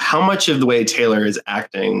 how much of the way Taylor is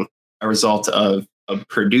acting a result of a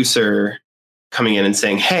producer coming in and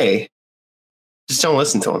saying, hey, just don't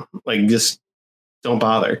listen to him. Like, just don't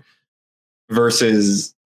bother.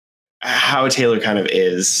 Versus how Taylor kind of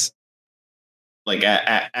is like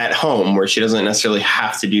at home, where she doesn't necessarily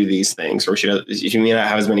have to do these things, or she may not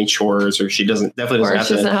have as many chores, or she doesn't have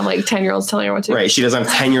like 10-year-olds telling her what to do. Right. She doesn't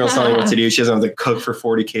have 10-year-olds telling her what to do. She doesn't have to cook for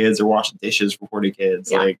 40 kids or wash the dishes for 40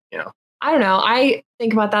 kids. Yeah. Like, you know. I don't know. I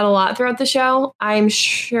think about that a lot throughout the show. I'm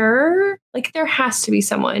sure like there has to be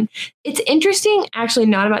someone. It's interesting, actually,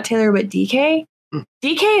 not about Taylor, but DK.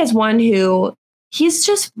 DK is one who he's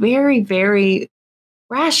just very, very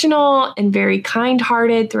rational and very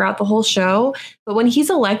kind-hearted throughout the whole show. But when he's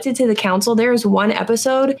elected to the council, there is one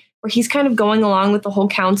episode where he's kind of going along with the whole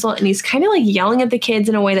council and he's kind of like yelling at the kids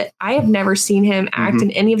in a way that I have never seen him act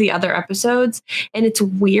in any of the other episodes. And it's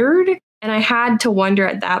weird. And I had to wonder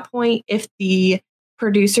at that point if the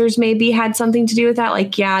producers maybe had something to do with that.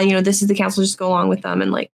 Like, yeah, you know, this is the council, just go along with them.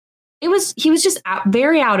 And like, he was just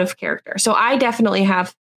very out of character. So I definitely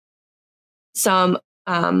have some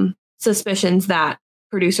suspicions that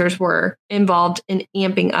producers were involved in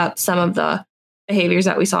amping up some of the behaviors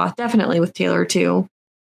that we saw, definitely with Taylor too.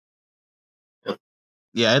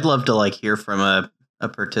 Yeah, I'd love to like hear from a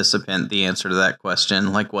participant the answer to that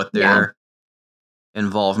question, like what their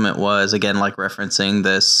involvement was. Again, like referencing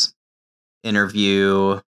this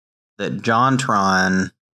interview that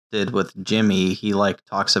JonTron did with Jimmy. He like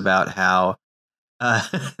talks about how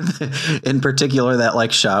in particular that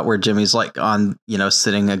like shot where Jimmy's like on, you know,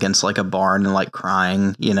 sitting against like a barn and like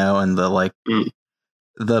crying, you know, and the like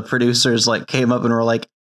the producers like came up and were like,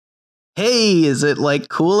 hey, is it like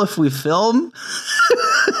cool if we film?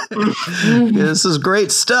 This is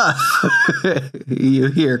great stuff. You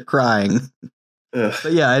hear crying. Ugh.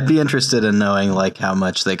 But yeah, I'd be interested in knowing like how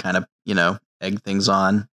much they kind of, you know, egg things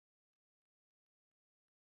on.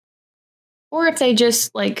 Or if they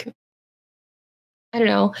just like, I don't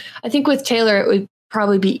know. I think with Taylor, it would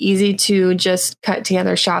probably be easy to just cut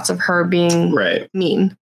together shots of her being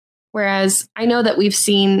mean. Whereas I know that we've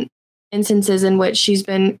seen instances in which she's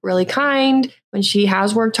been really kind, when she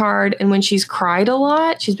has worked hard, and when she's cried a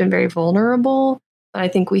lot, she's been very vulnerable. But I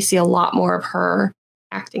think we see a lot more of her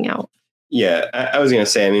acting out. Yeah, I was going to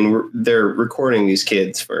say, I mean, they're recording these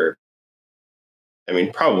kids for, I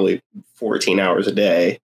mean, probably 14 hours a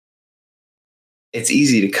day. It's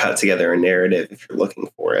easy to cut together a narrative if you're looking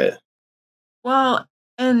for it. Well,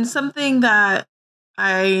 and something that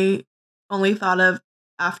I only thought of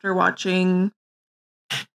after watching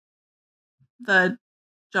the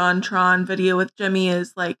JonTron video with Jimmy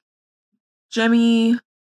is like, Jimmy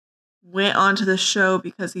went onto the show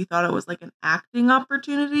because he thought it was like an acting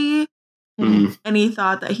opportunity. And he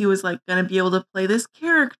thought that he was like going to be able to play this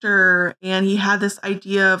character. And he had this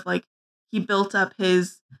idea of like, he built up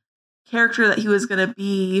his character that he was going to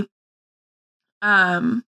be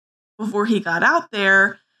before he got out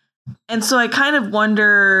there. And so I kind of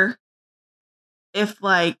wonder if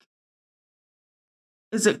like,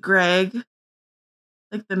 is it Greg?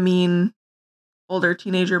 Like the mean older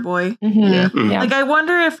teenager boy? Yeah. Like I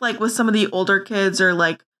wonder if like with some of the older kids or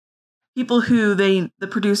like people who the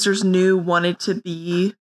producers knew wanted to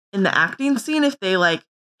be in the acting scene, if they like,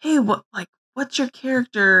 hey, what's your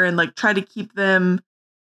character? And like try to keep them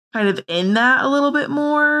kind of in that a little bit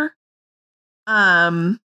more.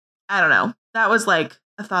 I don't know. That was like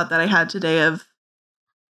a thought that I had today of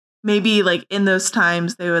maybe like in those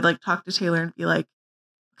times they would like talk to Taylor and be like,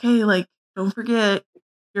 okay, like don't forget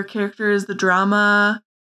your character is the drama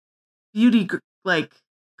beauty like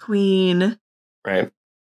queen. Right.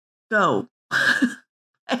 Go.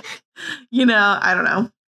 You know, I don't know.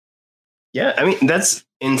 Yeah, I mean, that's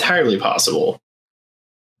entirely possible.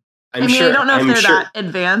 I don't know if they're that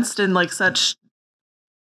advanced in like such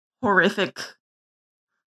horrific,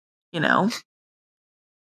 you know,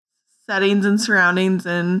 settings and surroundings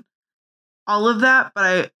and all of that,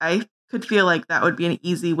 but I could feel like that would be an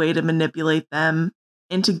easy way to manipulate them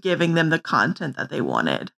into giving them the content that they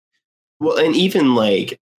wanted. Well, and even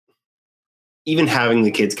having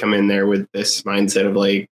the kids come in there with this mindset of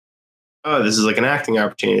like, oh, this is like an acting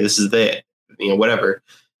opportunity. This is the, you know, whatever.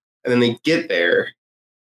 And then they get there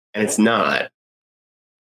and it's not,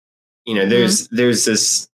 you know, there's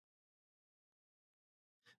this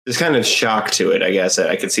kind of shock to it, I guess, that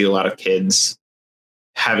I could see a lot of kids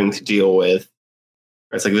having to deal with.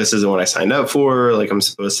 It's like, this isn't what I signed up for. Like, I'm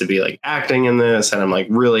supposed to be like acting in this, and I'm like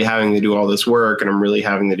really having to do all this work, and I'm really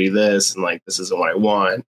having to do this, and like, this isn't what I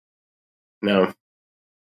want. No.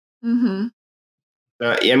 I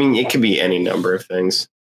mean, it could be any number of things.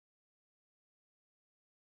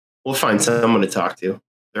 We'll find someone to talk to.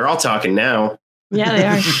 They're all talking now. Yeah, they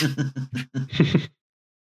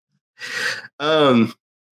are.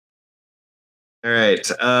 All right.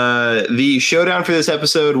 The showdown for this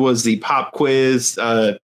episode was the pop quiz.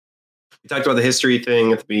 We talked about the history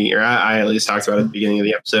thing at the beginning, or I at least talked about it at the beginning of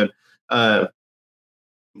the episode.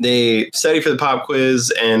 They studied for the pop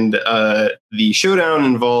quiz, and the showdown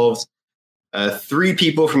involved 3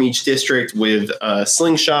 people from each district with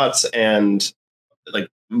slingshots and like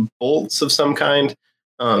bolts of some kind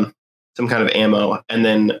of ammo. And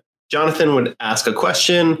then Jonathan would ask a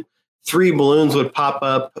question. 3 balloons would pop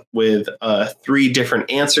up with 3 different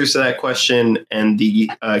answers to that question, and the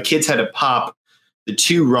kids had to pop the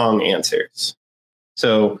 2 wrong answers.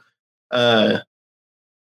 So, and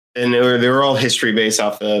they were all history based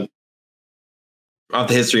off the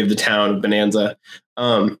history of the town of Bonanza.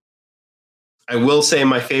 I will say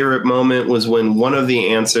my favorite moment was when one of the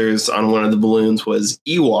answers on one of the balloons was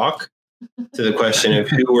Ewok, to the question of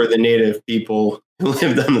who were the native people who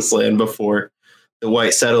lived on this land before the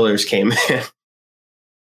white settlers came in.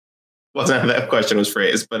 Wasn't how that question was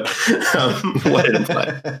phrased, but what it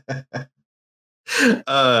implied.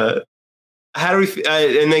 How do we?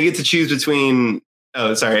 And they get to choose between.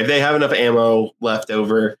 Oh, sorry. If they have enough ammo left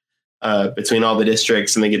over between all the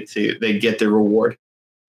districts, and they get their reward.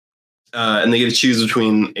 And they get to choose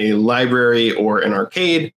between a library or an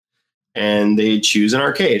arcade, and they choose an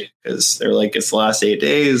arcade because they're like, it's the last 8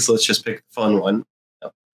 days. Let's just pick the fun one.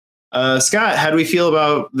 Scott, how do we feel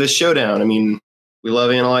about this showdown? I mean, we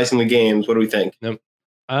love analyzing the games. What do we think? Yep.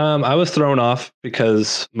 I was thrown off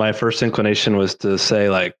because my first inclination was to say,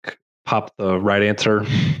 like, pop the right answer.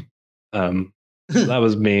 That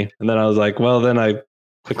was me. And then I was like, well, then I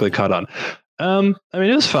quickly caught on. I mean,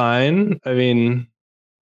 it was fine. I mean,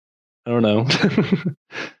 I don't know.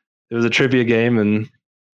 It was a trivia game, and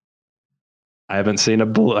I haven't seen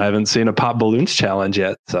a pop balloons challenge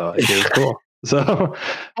yet, so it was cool. So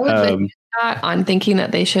I would Scott on thinking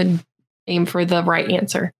that they should aim for the right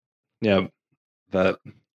answer. Yeah, but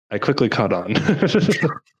I quickly caught on.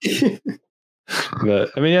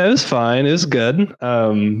 But I mean, yeah, it was fine. It was good.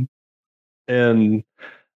 And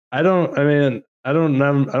I don't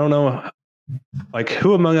know. Like,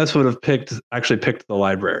 who among us would have actually picked the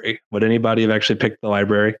library? Would anybody have actually picked the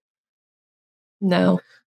library? No.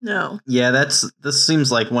 Yeah, this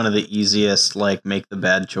seems like one of the easiest, like, make the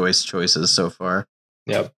bad choices so far.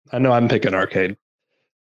 Yep. I know I'm picking arcade.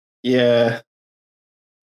 Yeah.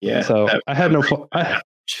 So I had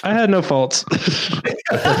no faults.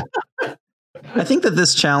 I think that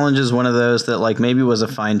this challenge is one of those that, like, maybe was a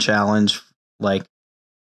fine challenge, like,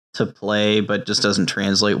 to play, but just doesn't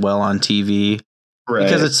translate well on TV. Right.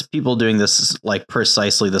 Because it's people doing this, like,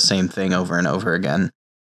 precisely the same thing over and over again.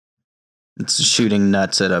 It's shooting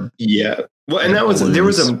nuts at a Well, and that was there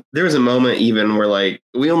was a moment even where, like,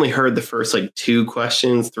 we only heard the first, like, 3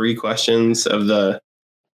 questions of the.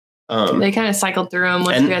 They kind of cycled through them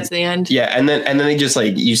once we got to the end. Yeah, and then they just,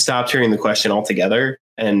 like, you stopped hearing the question altogether,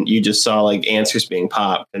 and you just saw, like, answers being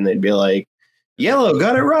popped, and they'd be like, yellow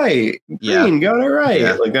got it right, green got it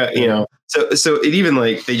right, like that, you know. So it even,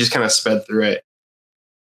 like, they just kind of sped through it.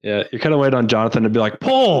 Yeah, you're kind of waiting on Jonathan to be like,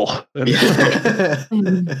 pull.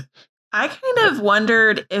 I kind of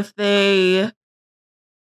wondered if they,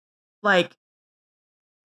 like,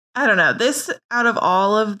 I don't know, this, out of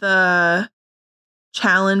all of the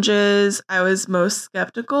challenges, I was most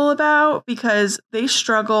skeptical about, because they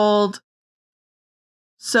struggled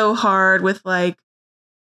so hard with, like,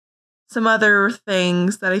 some other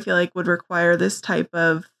things that I feel like would require this type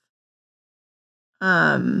of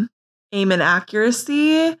aim and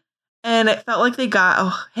accuracy. And it felt like they got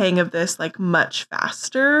a hang of this, like, much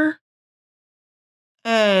faster.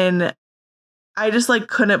 And I just, like,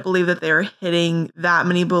 couldn't believe that they were hitting that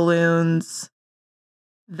many balloons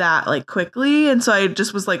that, like, quickly. And so I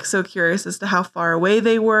just was, like, so curious as to how far away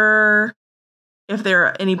they were. If there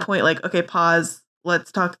at any point, like, okay, pause,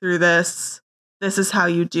 let's talk through this. This is how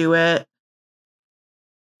you do it.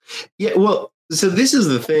 Yeah, well, so this is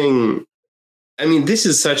the thing. I mean, this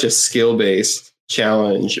is such a skill-based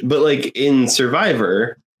challenge, but, like, in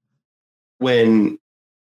Survivor, when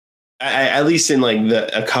at least in, like,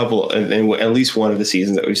 a couple, at least one of the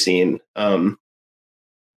seasons that we've seen,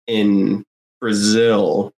 in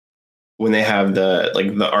Brazil, when they have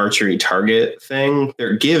the archery target thing,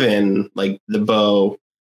 they're given, like, the bow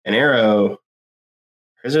and arrow.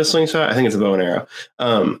 Is it a slingshot? I think it's a bow and arrow.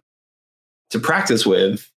 To practice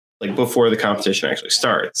with, like, before the competition actually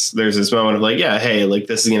starts. There's this moment of, like, yeah, hey, like,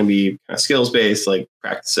 this is going to be kind of skills based, like,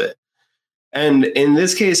 practice it. And in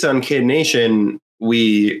this case on Kid Nation,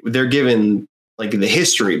 they're given, like, the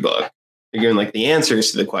history book. They're given, like, the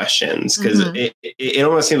answers to the questions, because it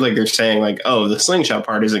almost seems like they're saying, like, oh, the slingshot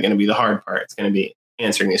part isn't going to be the hard part. It's going to be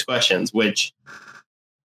answering these questions, which,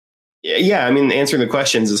 yeah, I mean, answering the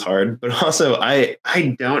questions is hard, but also I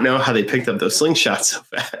don't know how they picked up those slingshots so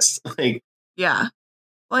fast. Like, yeah.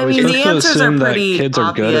 Well, I mean, the answers are pretty kids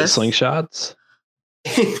obvious. are good at slingshots.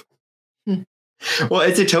 Well,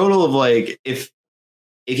 it's a total of, like, if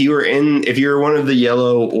you were one of the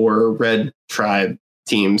yellow or red tribe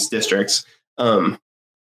teams districts,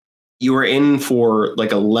 you were in for,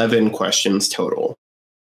 like, 11 questions total,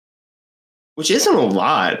 which isn't a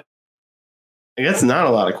lot. Like, that's not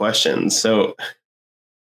a lot of questions. So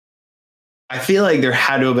I feel like there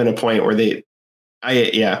had to have been a point where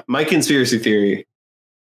My conspiracy theory,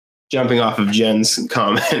 jumping off of Jen's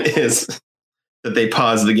comment, is that they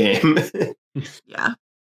paused the game. Yeah.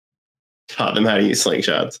 Taught them how to use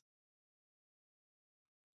slingshots.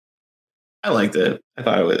 I liked it. I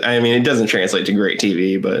thought it was. I mean, it doesn't translate to great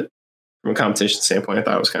TV, but from a competition standpoint, I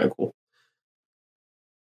thought it was kind of cool.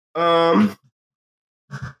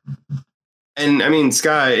 And I mean,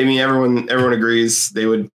 Sky. I mean, everyone agrees they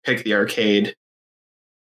would pick the arcade,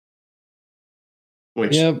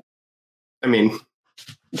 which, I mean,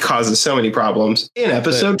 causes so many problems in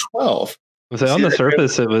episode 12. So on the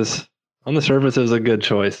surface, it was a good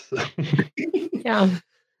choice. Yeah.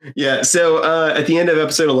 Yeah. So at the end of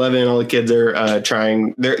episode 11, all the kids are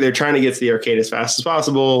trying. They're trying to get to the arcade as fast as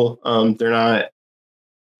possible. They're not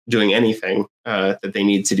doing anything that they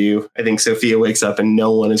need to do. I think Sophia wakes up and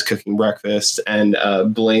no one is cooking breakfast, and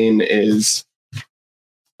Blaine is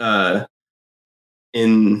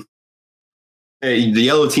in. The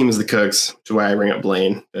yellow team is the cooks, which is why I bring up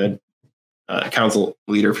Blaine, the council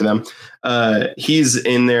leader for them. He's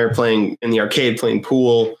in there playing in the arcade, playing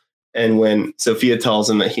pool. And when Sophia tells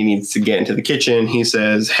him that he needs to get into the kitchen, he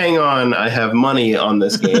says, "Hang on, I have money on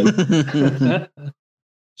this game."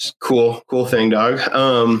 Cool thing, dog.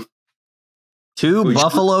 2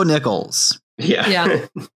 buffalo nickels. Yeah.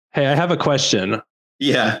 Hey, I have a question.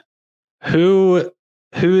 Yeah. Who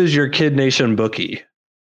is your Kid Nation bookie?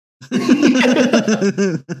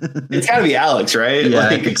 It's got to be Alex, right? Yeah,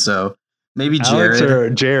 I think so. Maybe Alex Jared. or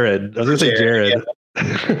Jared. I was going to say Jared.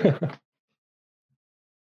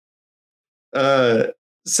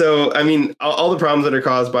 So, I mean, all the problems that are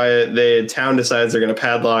caused by it, the town decides they're going to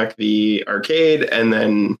padlock the arcade, and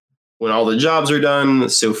then when all the jobs are done,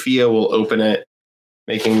 Sophia will open it,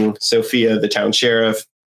 making Sophia the town sheriff.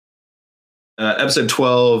 Episode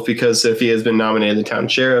 12, because Sophia has been nominated the town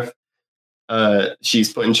sheriff,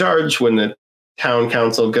 she's put in charge when the town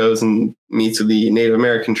council goes and meets with the Native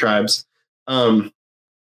American tribes. And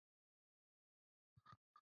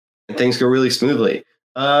things go really smoothly.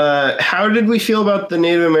 How did we feel about the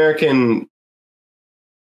Native American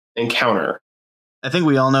encounter? I think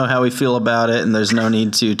we all know how we feel about it, and there's no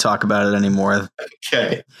need to talk about it anymore.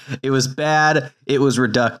 Okay. It was bad. It was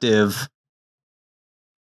reductive.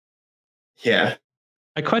 Yeah.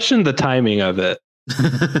 I questioned the timing of it.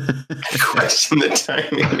 I question the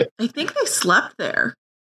timing. I think they slept there.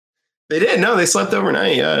 They did. No, they slept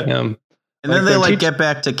overnight. Yeah. And then they get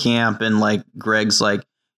back to camp, and Greg's like,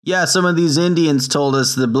 "Yeah, some of these Indians told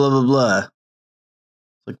us the blah blah blah."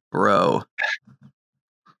 Like, bro.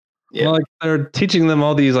 Yeah. Well, they're teaching them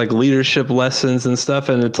all these leadership lessons and stuff,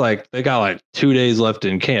 and it's they got 2 days left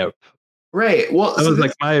in camp. Right. Well, that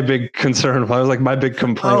was my big concern. I was my big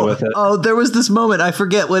complaint with it. Oh, there was this moment. I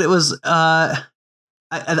forget what it was. I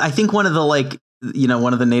think one of the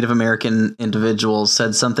one of the Native American individuals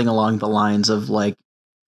said something along the lines of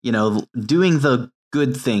doing the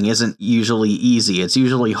good thing isn't usually easy. It's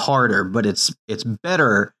usually harder, but it's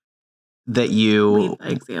better that you lead by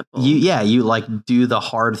example. You do the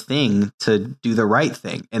hard thing to do the right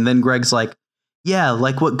thing. And then Greg's like, "Yeah,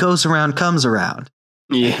 what goes around comes around."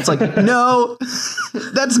 Yeah. It's no,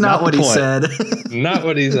 that's not what he said. Not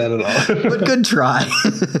what he said at all. But good try.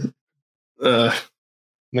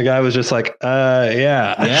 The guy was just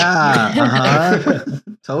yeah. Yeah.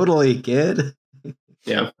 Totally, kid.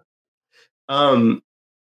 Yeah. So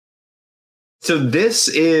this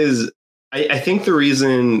is, I think the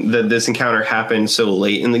reason that this encounter happened so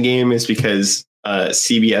late in the game is because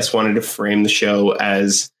CBS wanted to frame the show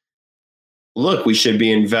as, look, we should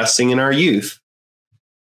be investing in our youth.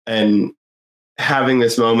 And having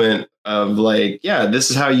this moment of this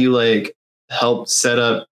is how you help set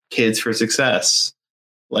up kids for success.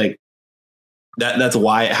 That's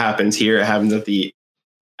why it happens here. It happens at the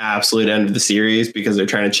absolute end of the series because they're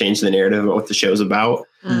trying to change the narrative of what the show's about.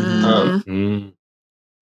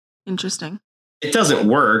 Interesting. It doesn't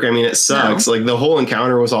work. I mean, it sucks. No. The whole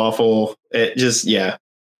encounter was awful. It just, yeah.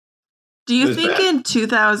 Do you think in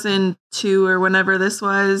 2002 or whenever this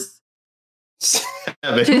was?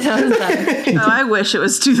 2007. Oh, I wish it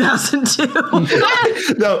was 2002.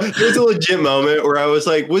 No, there's a legit moment where I was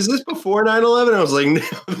like, was this before 9/11? I was like, no,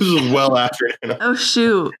 this was well after 9/11. Oh,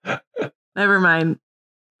 shoot. Never mind.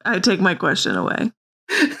 I take my question away.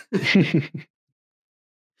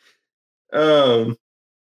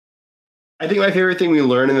 I think my favorite thing we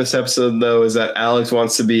learned in this episode, though, is that Alex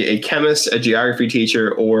wants to be a chemist, a geography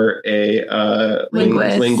teacher, or a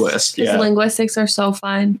linguist. Yeah. Linguistics are so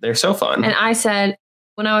fun. They're so fun. And I said,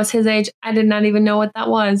 when I was his age, I did not even know what that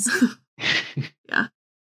was. Yeah.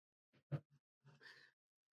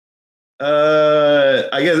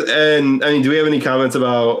 I guess, and I mean, do we have any comments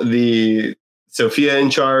about the Sophia in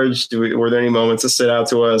charge? Were there any moments that stood out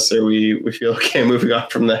to us, or we feel okay moving on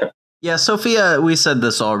from that? Yeah, Sophia, we said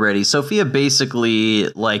this already. Sophia basically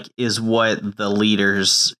like is what the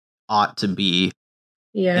leaders ought to be.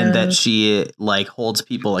 Yeah. And that she like holds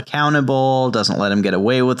people accountable, doesn't let them get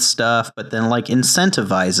away with stuff, but then like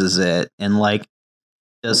incentivizes it and like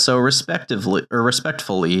does so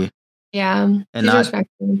respectfully. Yeah. And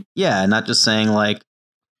not just saying like,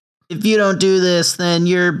 if you don't do this, then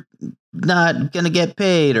you're not gonna get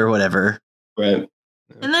paid or whatever. Right.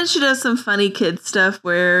 And then she does some funny kid stuff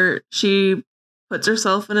where she puts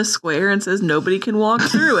herself in a square and says nobody can walk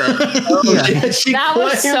through it. That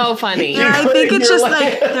was so funny. And I think it's just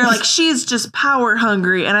like they're like, she's just power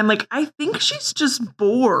hungry, and I'm like, I think she's just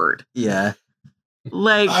bored. Yeah.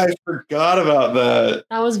 Like, I forgot about that.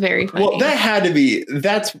 That was very funny. Well, that had to be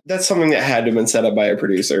that's something that had to have been set up by a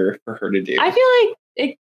producer for her to do. I feel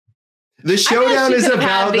like the showdown is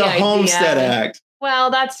about the Homestead Act.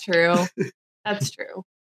 Well, that's true. That's true.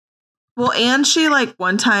 Well, and she like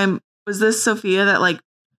one time, was this Sophia that like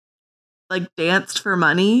danced for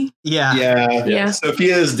money? Yeah.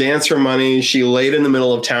 Sophia's danced for money. She laid in the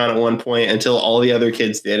middle of town at one point until all the other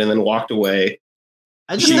kids did, and then walked away.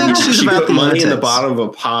 I just think she's about put money in the bottom of a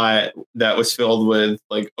pot that was filled with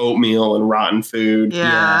like oatmeal and rotten food.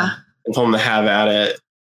 Yeah. And told them to have at it.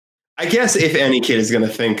 I guess if any kid is going to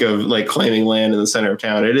think of like claiming land in the center of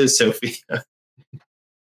town, it is Sophia.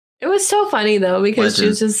 It was so funny though, because she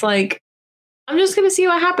was just like, I'm just going to see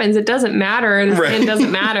what happens. It doesn't matter. And it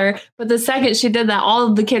doesn't matter. But the second she did that, all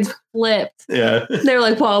of the kids flipped. Yeah. They're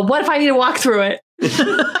like, well, what if I need to walk through it?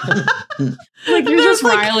 Like, you're just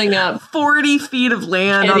riling up 40 feet of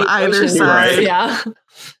land on either side. Right.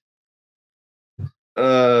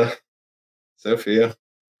 Yeah. Sophia.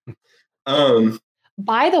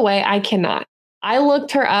 By the way, I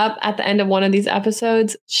looked her up at the end of one of these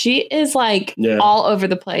episodes. She is like all over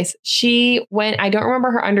the place. She went, I don't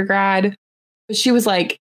remember her undergrad, but she was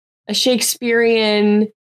like a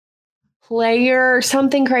Shakespearean player or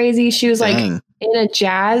something crazy. She was like in a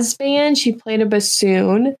jazz band. She played a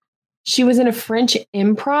bassoon. She was in a French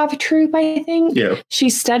improv troupe, I think. Yeah. She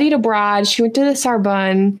studied abroad. She went to the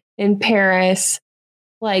Sorbonne in Paris.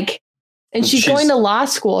 And she's going to law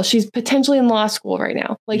school. She's potentially in law school right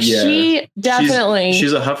now. She definitely...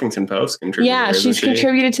 She's a Huffington Post contributor. Yeah, she's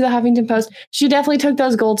contributed to the Huffington Post. She definitely took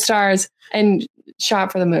those gold stars and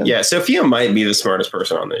shot for the moon. Yeah, Sophia might be the smartest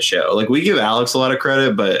person on this show. Like, we give Alex a lot of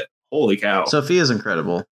credit, but holy cow. Sophia's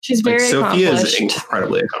incredible. She's very accomplished. Sophia is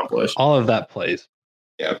incredibly accomplished. All of that plays.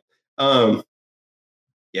 Yeah.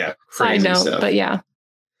 Yeah. Side note, stuff. But yeah.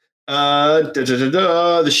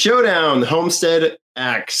 The showdown, the Homestead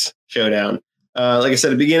Axe showdown. Like I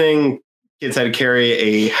said at the beginning, kids had to carry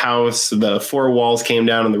a house. The 4 walls came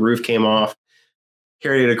down and the roof came off.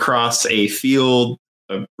 Carried it across a field,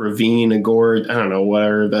 a ravine, a gorge. I don't know,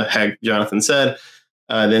 whatever the heck Jonathan said.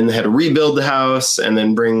 Then they had to rebuild the house and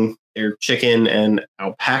then bring their chicken and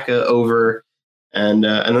alpaca over, and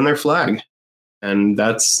then their flag. And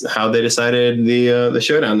that's how they decided the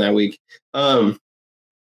showdown that week.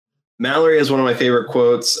 Mallory has one of my favorite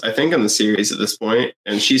quotes, I think, in the series at this point.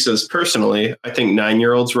 And she says, personally, I think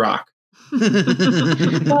 9-year-olds rock.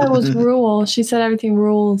 It was rule. She said everything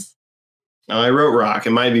rules. No, I wrote rock.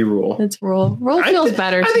 It might be rule. It's rule. Rule feels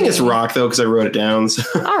better. I think it's rock, though, because I wrote it down. So.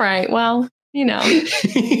 All right. Well, you know.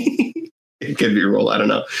 It could be rule. I don't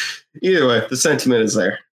know. Either way, the sentiment is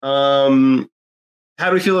there. How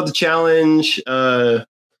do we feel about the challenge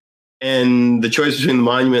and the choice between the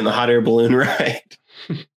monument and the hot air balloon ride?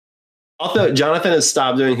 Also, Jonathan has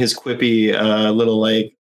stopped doing his quippy little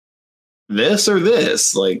like this or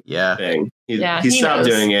this thing. He stopped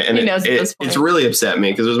doing it, and it's really upset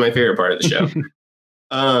me because it was my favorite part of the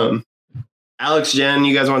show. Alex, Jen,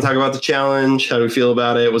 you guys want to talk about the challenge? How do we feel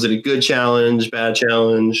about it? Was it a good challenge? Bad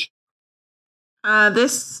challenge?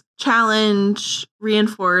 This challenge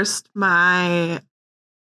reinforced my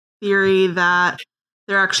theory that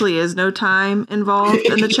there actually is no time involved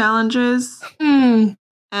in the challenges.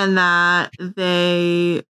 And that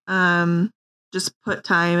they just put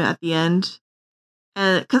time at the end.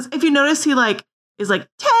 And because if you notice, he is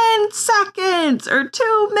 10 seconds or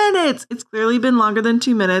 2 minutes. It's clearly been longer than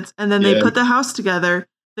 2 minutes. And then they put the house together.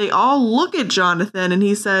 They all look at Jonathan and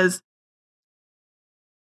he says,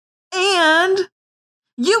 and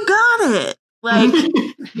you got it.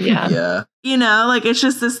 Yeah. You know, it's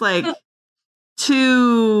just this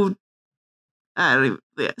too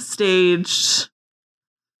staged.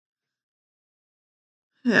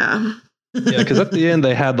 Yeah, because at the end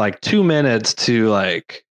they had 2 minutes to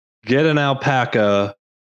get an alpaca,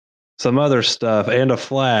 some other stuff, and a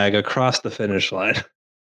flag across the finish line.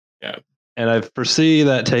 Yeah, And I foresee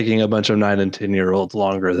that taking a bunch of 9 and 10-year-olds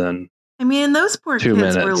longer than. I mean, those poor 2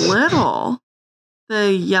 kids were minutes. little.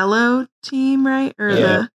 The yellow team, right? Or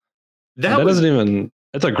Yeah. That doesn't even.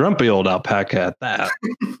 It's a grumpy old alpaca at that.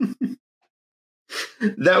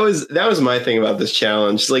 That was my thing about this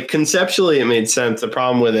challenge. Like conceptually, it made sense. The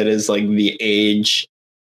problem with it is like the age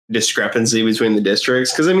discrepancy between the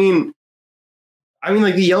districts. Because I mean,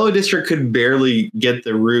 like the yellow district could barely get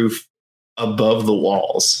the roof above the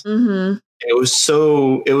walls. Mm-hmm.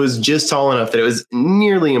 It was just tall enough that it was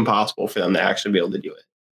nearly impossible for them to actually be able to do it.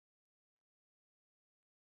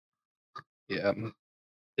 Yeah,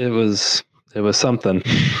 it was something.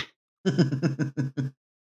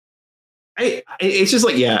 It's just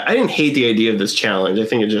like, yeah, I didn't hate the idea of this challenge. I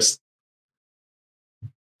think it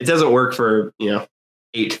doesn't work for 8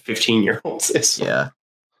 to 15-year-olds. Yeah,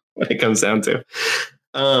 what it comes down to.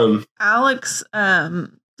 Alex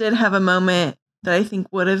did have a moment that I think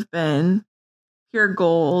would have been pure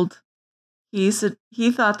gold. He said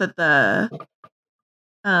he thought that the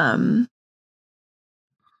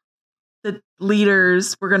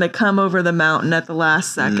leaders were going to come over the mountain at the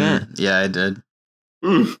last second. Yeah, I did.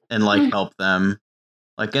 And like help them.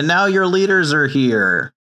 Like, and now your leaders are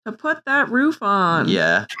here to put that roof on.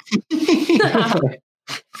 Yeah.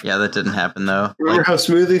 Yeah, that didn't happen though. Remember how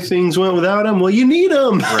smoothly things went without them? Well, you need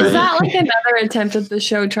them. Right. Is that like another attempt at the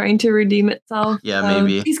show trying to redeem itself? Yeah,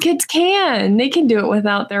 maybe. These kids they can do it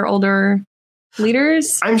without their older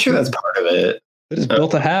leaders. I'm sure that's part of it. They just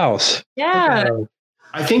built a house. Yeah.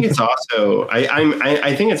 I think it's also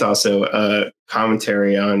I think it's also a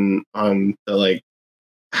commentary on the like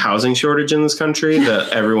housing shortage in this country, that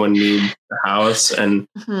everyone needs a house and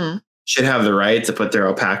should have the right to put their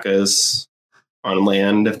alpacas on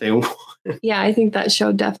land if they want. Yeah, I think that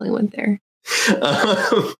show definitely went there.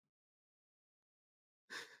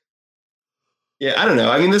 Yeah, I don't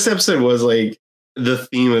know. I mean, this episode was like, the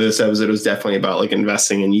theme of this episode was definitely about like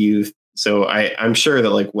investing in youth. So I'm sure that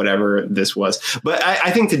like whatever this was, but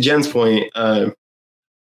I think to Jen's point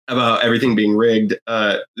about everything being rigged,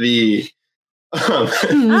 that's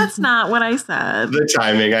not what I said. The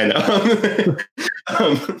timing, I know.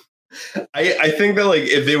 I think that like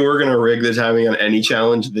if they were going to rig the timing on any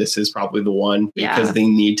challenge, this is probably the one, because they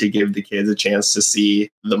need to give the kids a chance to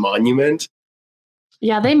see the monument.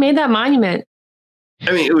 Yeah, they made that monument.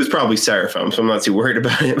 I mean, it was probably styrofoam, so I'm not too worried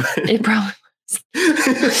about it. It probably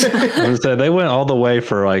So they went all the way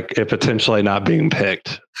for like it potentially not being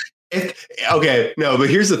picked. Okay, no, but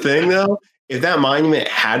here's the thing though. If that monument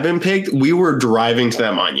had been picked, we were driving to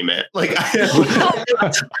that monument. Like,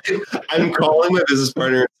 I'm calling my business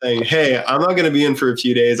partner and saying, hey, I'm not going to be in for a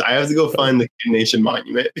few days. I have to go find the Kid Nation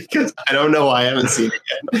monument because I don't know why I haven't seen it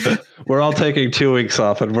yet. We're all taking 2 weeks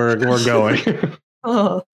off and we're going.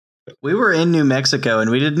 Oh. We were in New Mexico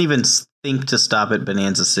and we didn't even think to stop at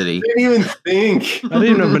Bonanza City. I didn't even think. I didn't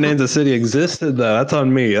even know Bonanza City existed, though. That's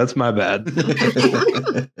on me. That's my bad.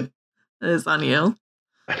 That is on you.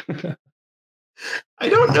 I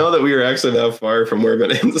don't know that we were actually that far from where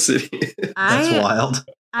Bonanza City is. That's wild.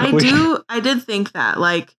 I did think that.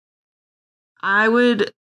 Like, I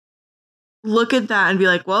would look at that and be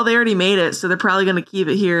like, well, they already made it, so they're probably going to keep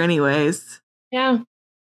it here anyways. Yeah.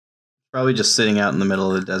 Probably just sitting out in the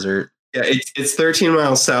middle of the desert. Yeah, it's 13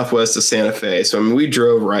 miles southwest of Santa Fe, so I mean, we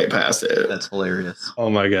drove right past it. That's hilarious. Oh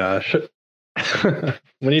my gosh.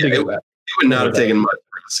 We need to go back. It would not have taken much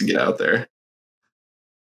for us to get out there.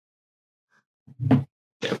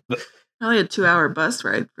 Yeah. Probably a 2-hour bus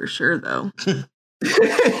ride for sure, though.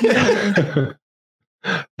 That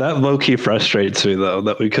low key frustrates me, though,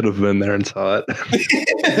 that we could have been there and saw it.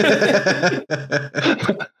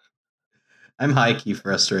 I'm high key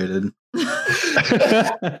frustrated.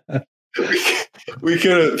 We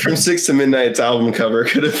could have, from 6 to Midnight's album cover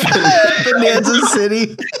could have been Bonanza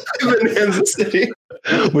City. Bonanza City.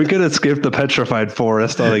 We could have skipped the Petrified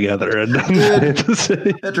Forest altogether and done Bonanza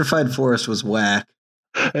City. Petrified Forest was whack.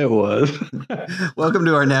 It was. Welcome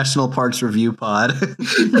to our National Parks Review pod.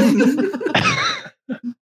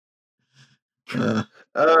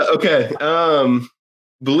 Okay.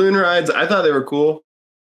 Balloon rides. I thought they were cool.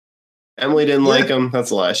 Emily didn't like them.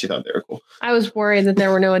 That's a lie. She thought they were cool. I was worried that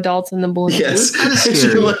there were no adults in the balloon. Yes. She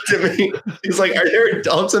looked at me. She's like, are there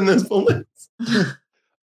adults in this balloon?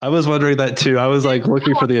 I was wondering that too. I was like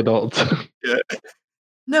looking for the adults. Yeah.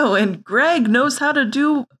 No, and Greg knows how to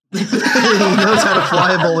do. He knows how to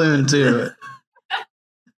fly a balloon too.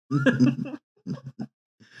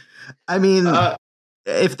 I mean,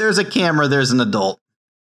 if there's a camera, there's an adult.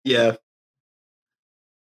 Yeah.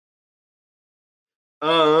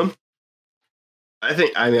 I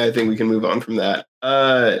think we can move on from that.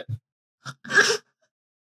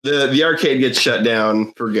 the arcade gets shut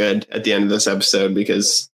down for good at the end of this episode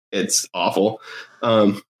because it's awful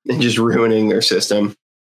and just ruining their system.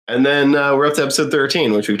 And then we're up to episode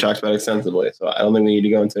 13, which we've talked about extensively. So I don't think we need to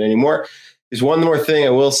go into it anymore. There's one more thing I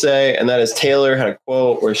will say, and that is Taylor had a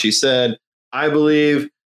quote where she said, "I believe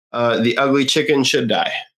the ugly chicken should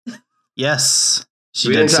die." Yes.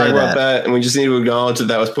 We didn't talk about that, and we just need to acknowledge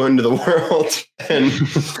that was put into the world. And,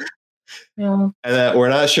 and that we're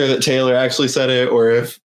not sure that Taylor actually said it or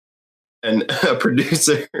if a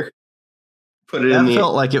producer put it in the... That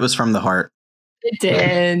felt like it was from the heart. It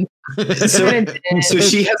did. So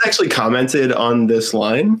she has actually commented on this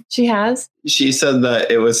line. She has? She said that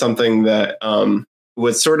it was something that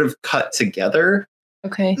was sort of cut together.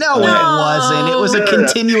 Okay. No, it wasn't. It was a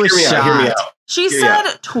continuous shot. Hear me out. She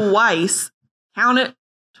said twice. Count it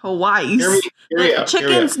twice. Hear me out.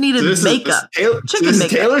 Chickens needed makeup. This is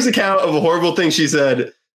Taylor's account of a horrible thing she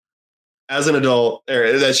said as an adult,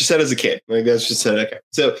 or that she said as a kid. Like that's just said. Okay.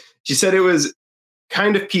 So she said it was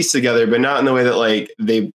kind of pieced together, but not in the way that like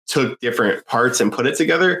they took different parts and put it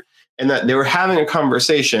together, and that they were having a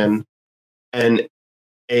conversation, and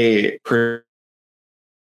a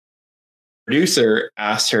producer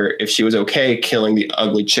asked her if she was okay killing the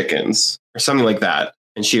ugly chickens or something like that.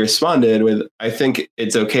 And she responded with, "I think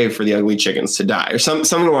it's okay for the ugly chickens to die," or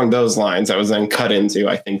something along those lines. That was then cut into,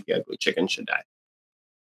 "I think the ugly chicken should die."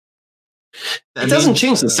 It doesn't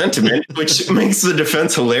change the sentiment, which makes the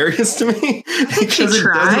defense hilarious to me because it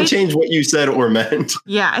doesn't change what you said or meant.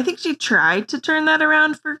 Yeah, I think she tried to turn that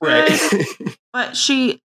around for good. Right. But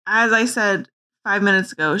she, as I said 5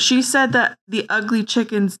 minutes ago, she said that the ugly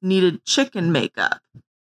chickens needed chicken makeup.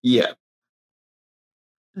 Yeah.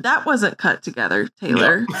 That wasn't cut together,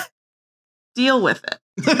 Taylor. No. Deal with it.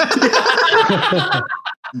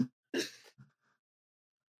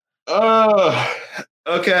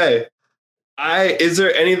 Okay. Is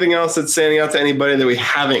there anything else that's standing out to anybody that we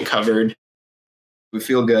haven't covered? We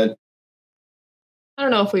feel good. I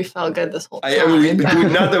don't know if we felt good this whole time.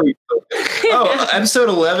 Not that we felt good. Oh, episode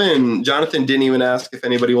 11, Jonathan didn't even ask if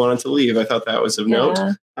anybody wanted to leave. I thought that was of note.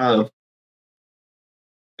 I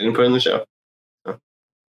didn't put it in the show. So.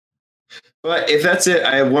 But if that's it,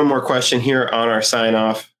 I have one more question here on our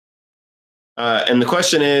sign-off. And the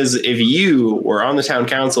question is, if you were on the town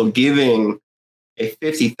council giving a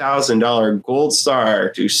 $50,000 gold star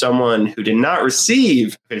to someone who did not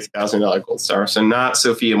receive a $50,000 gold star, so not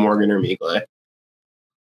Sophia Morgan or Migle,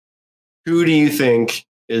 who do you think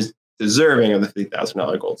is deserving of the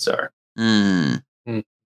 $50,000 gold star? Yeah.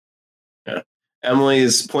 Emily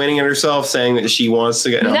is pointing at herself, saying that she wants to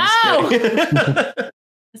get... No! I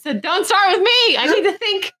said, don't start with me. I need to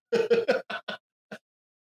think.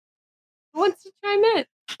 Who wants to chime in?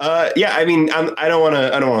 Yeah, I mean, I don't want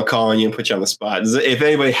to call on you and put you on the spot. If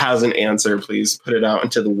anybody has an answer, please put it out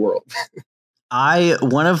into the world.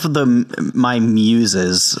 One of my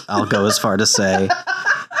muses, I'll go as far to say,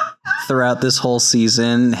 throughout this whole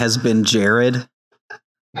season has been Jared.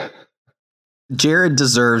 Jared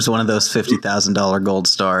deserves one of those $50,000 gold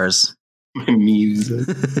stars. My muse.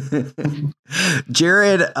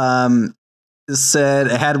 Jared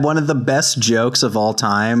had one of the best jokes of all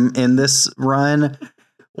time in this run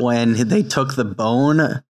when they took the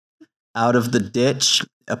bone out of the ditch,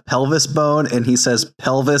 a pelvis bone, and he says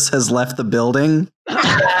pelvis has left the building.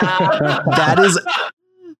 That is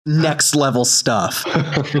next level stuff.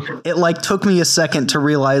 It like took me a second to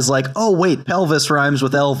realize like, oh wait, pelvis rhymes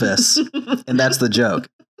with Elvis, and that's the joke.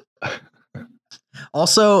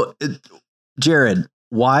 Also, Jared,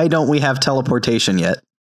 why don't we have teleportation yet?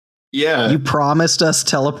 Yeah, you promised us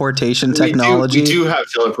teleportation technology. We do have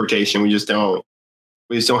teleportation. We just don't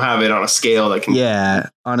have it on a scale that can. Yeah,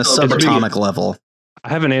 on a subatomic level. I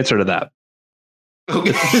have an answer to that.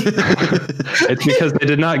 Okay. It's because they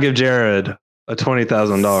did not give Jared a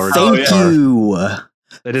 $20,000. Thank you.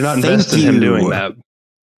 They did not invest in him doing that.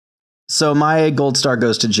 So my gold star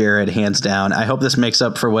goes to Jared, hands down. I hope this makes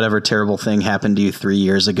up for whatever terrible thing happened to you 3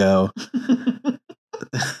 years ago.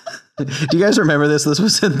 Do you guys remember this? This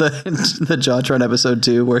was in the JonTron episode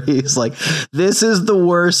 2, where he's like, "This is the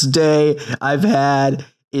worst day I've had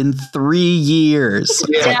in 3 years."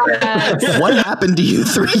 Yes. What happened to you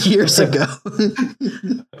 3 years ago?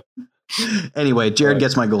 Anyway, Jared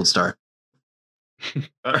gets my gold star.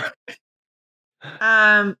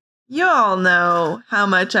 You all know how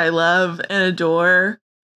much I love and adore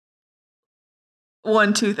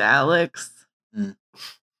One Tooth Alex.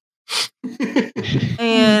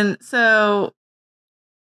 And so,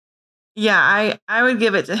 yeah, I would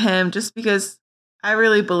give it to him just because I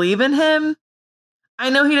really believe in him. I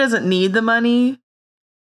know he doesn't need the money,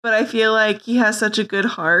 but I feel like he has such a good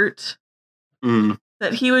heart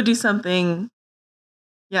that he would do something,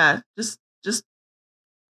 just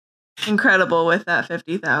incredible with that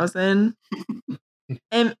 50,000.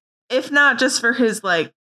 And if not just for his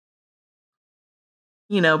like,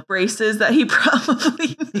 braces that he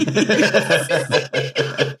probably needs.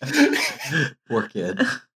 Poor kid.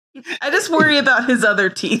 I just worry about his other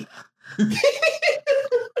teeth.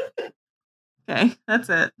 Okay, that's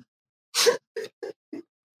it.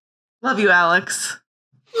 Love you, Alex.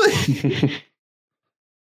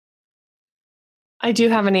 I do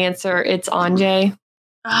have an answer. It's Anjay.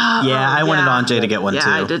 I wanted Anjay to get one too.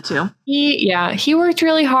 Yeah, I did too. He worked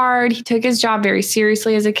really hard. He took his job very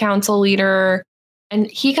seriously as a council leader, and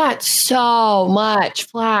he got so much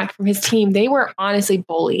flack from his team. They were honestly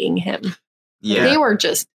bullying him. Yeah, they were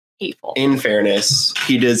just hateful. In fairness,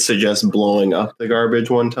 he did suggest blowing up the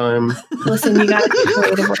garbage one time. Listen, you got to be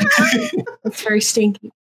creative. It's very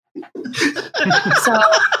stinky. So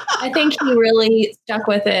I think he really stuck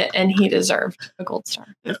with it, and he deserved a gold star.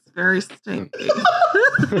 It's very stinky.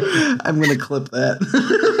 I'm going to clip that.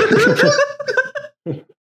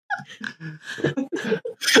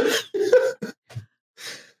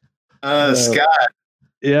 Scott.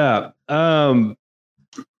 Yeah.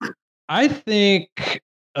 I think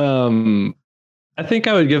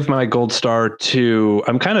I would give my gold star to,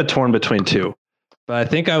 I'm kind of torn between two, but I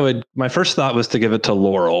think my first thought was to give it to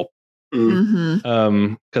Laurel.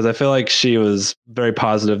 Because I feel like she was very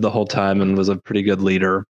positive the whole time and was a pretty good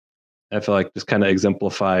leader. I feel like just kind of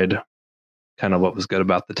exemplified kind of what was good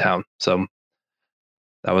about the town. So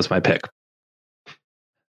that was my pick.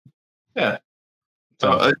 Yeah.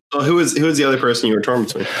 So, who was the other person you were torn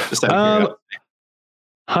between? Just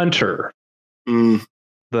Hunter,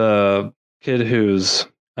 the kid whose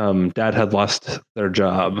dad had lost their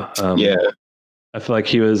job. I feel like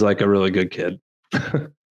he was like a really good kid.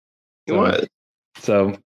 He was. So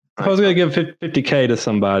if I was going to give 50K to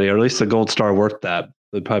somebody, or at least a gold star worth that, it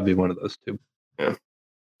would probably be one of those two. Yeah.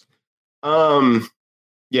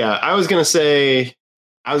 I was gonna say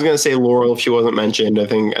Laurel if she wasn't mentioned. I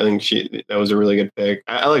think that was a really good pick.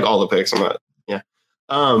 I like all the picks. I'm not. Yeah.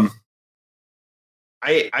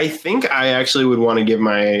 I think I actually would want to give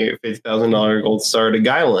my $50,000 gold star to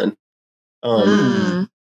Guylan.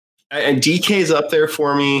 And DK's up there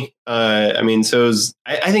for me. I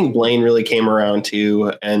think Blaine really came around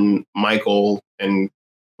too, and Michael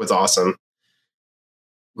was awesome.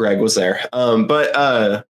 Greg was there. But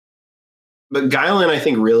Guylan, I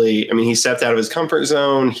think really, he stepped out of his comfort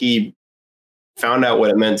zone. He found out what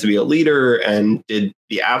it meant to be a leader and did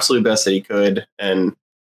the absolute best that he could. And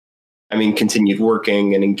continued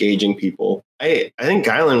working and engaging people. I think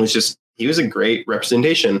Guylan he was a great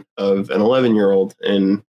representation of an 11-year-old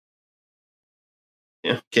in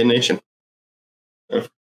Kid Nation. Yeah.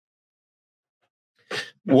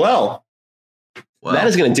 Well, that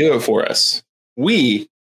is going to do it for us. We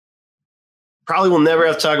probably will never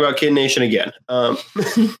have to talk about Kid Nation again. Well,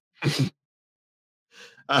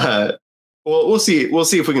 we'll see. We'll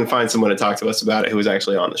see if we can find someone to talk to us about it who was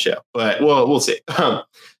actually on the show. But we'll see.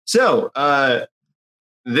 So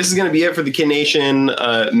this is going to be it for the Kid Nation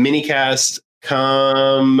minicast.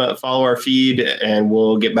 Come follow our feed, and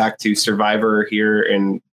we'll get back to Survivor here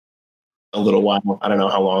in a little while. I don't know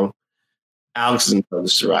how long. Alex is in the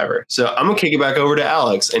Survivor, so I'm gonna kick it back over to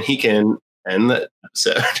Alex, and he can end the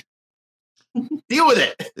episode. Deal with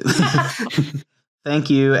it.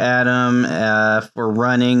 Thank you, Adam, for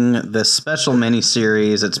running this special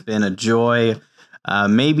mini-series. It's been a joy.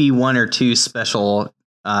 Maybe one or two special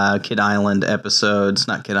Kid Island episodes,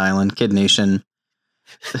 not Kid Island, Kid Nation.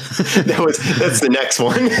 That's the next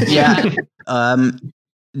one. Yeah.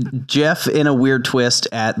 Jeff, in a weird twist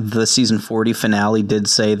at the season 40 finale, did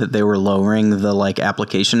say that they were lowering the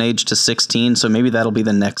application age to 16. So maybe that'll be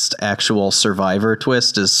the next actual Survivor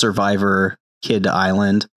twist, is Survivor Kid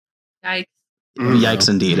Island. Yikes. Yikes,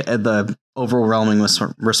 indeed. The overwhelming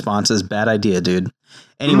response is bad idea, dude.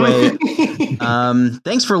 Anyway,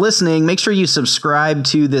 thanks for listening. Make sure you subscribe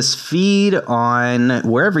to this feed on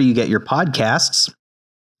wherever you get your podcasts.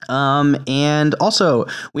 And also,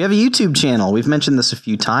 we have a YouTube channel. We've mentioned this a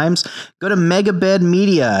few times. Go to Megabed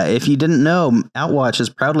Media. If you didn't know, Outwatch is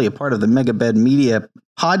proudly a part of the Megabed Media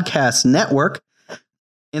podcast network.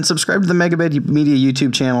 And subscribe to the Megabed Media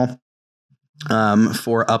YouTube channel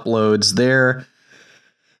for uploads there,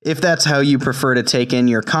 if that's how you prefer to take in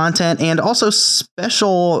your content. And also,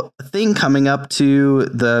 special thing coming up to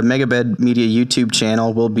the Megabed Media YouTube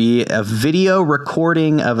channel will be a video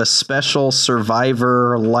recording of a special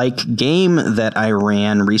Survivor-like game that I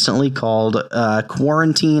ran recently called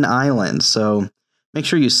Quarantine Island. So make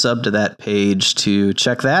sure you sub to that page to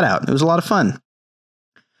check that out. It was a lot of fun.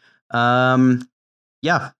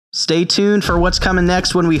 yeah, stay tuned for what's coming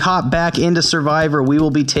next. When we hop back into Survivor, we will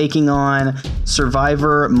be taking on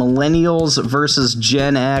Survivor Millennials versus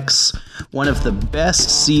Gen X, one of the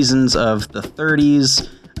best seasons of the 30s,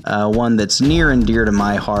 one that's near and dear to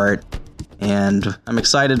my heart. And I'm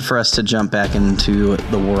excited for us to jump back into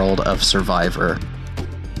the world of Survivor.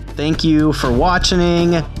 Thank you for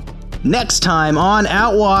watching. Next time on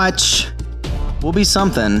Outwatch will be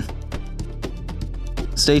something.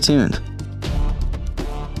 Stay tuned.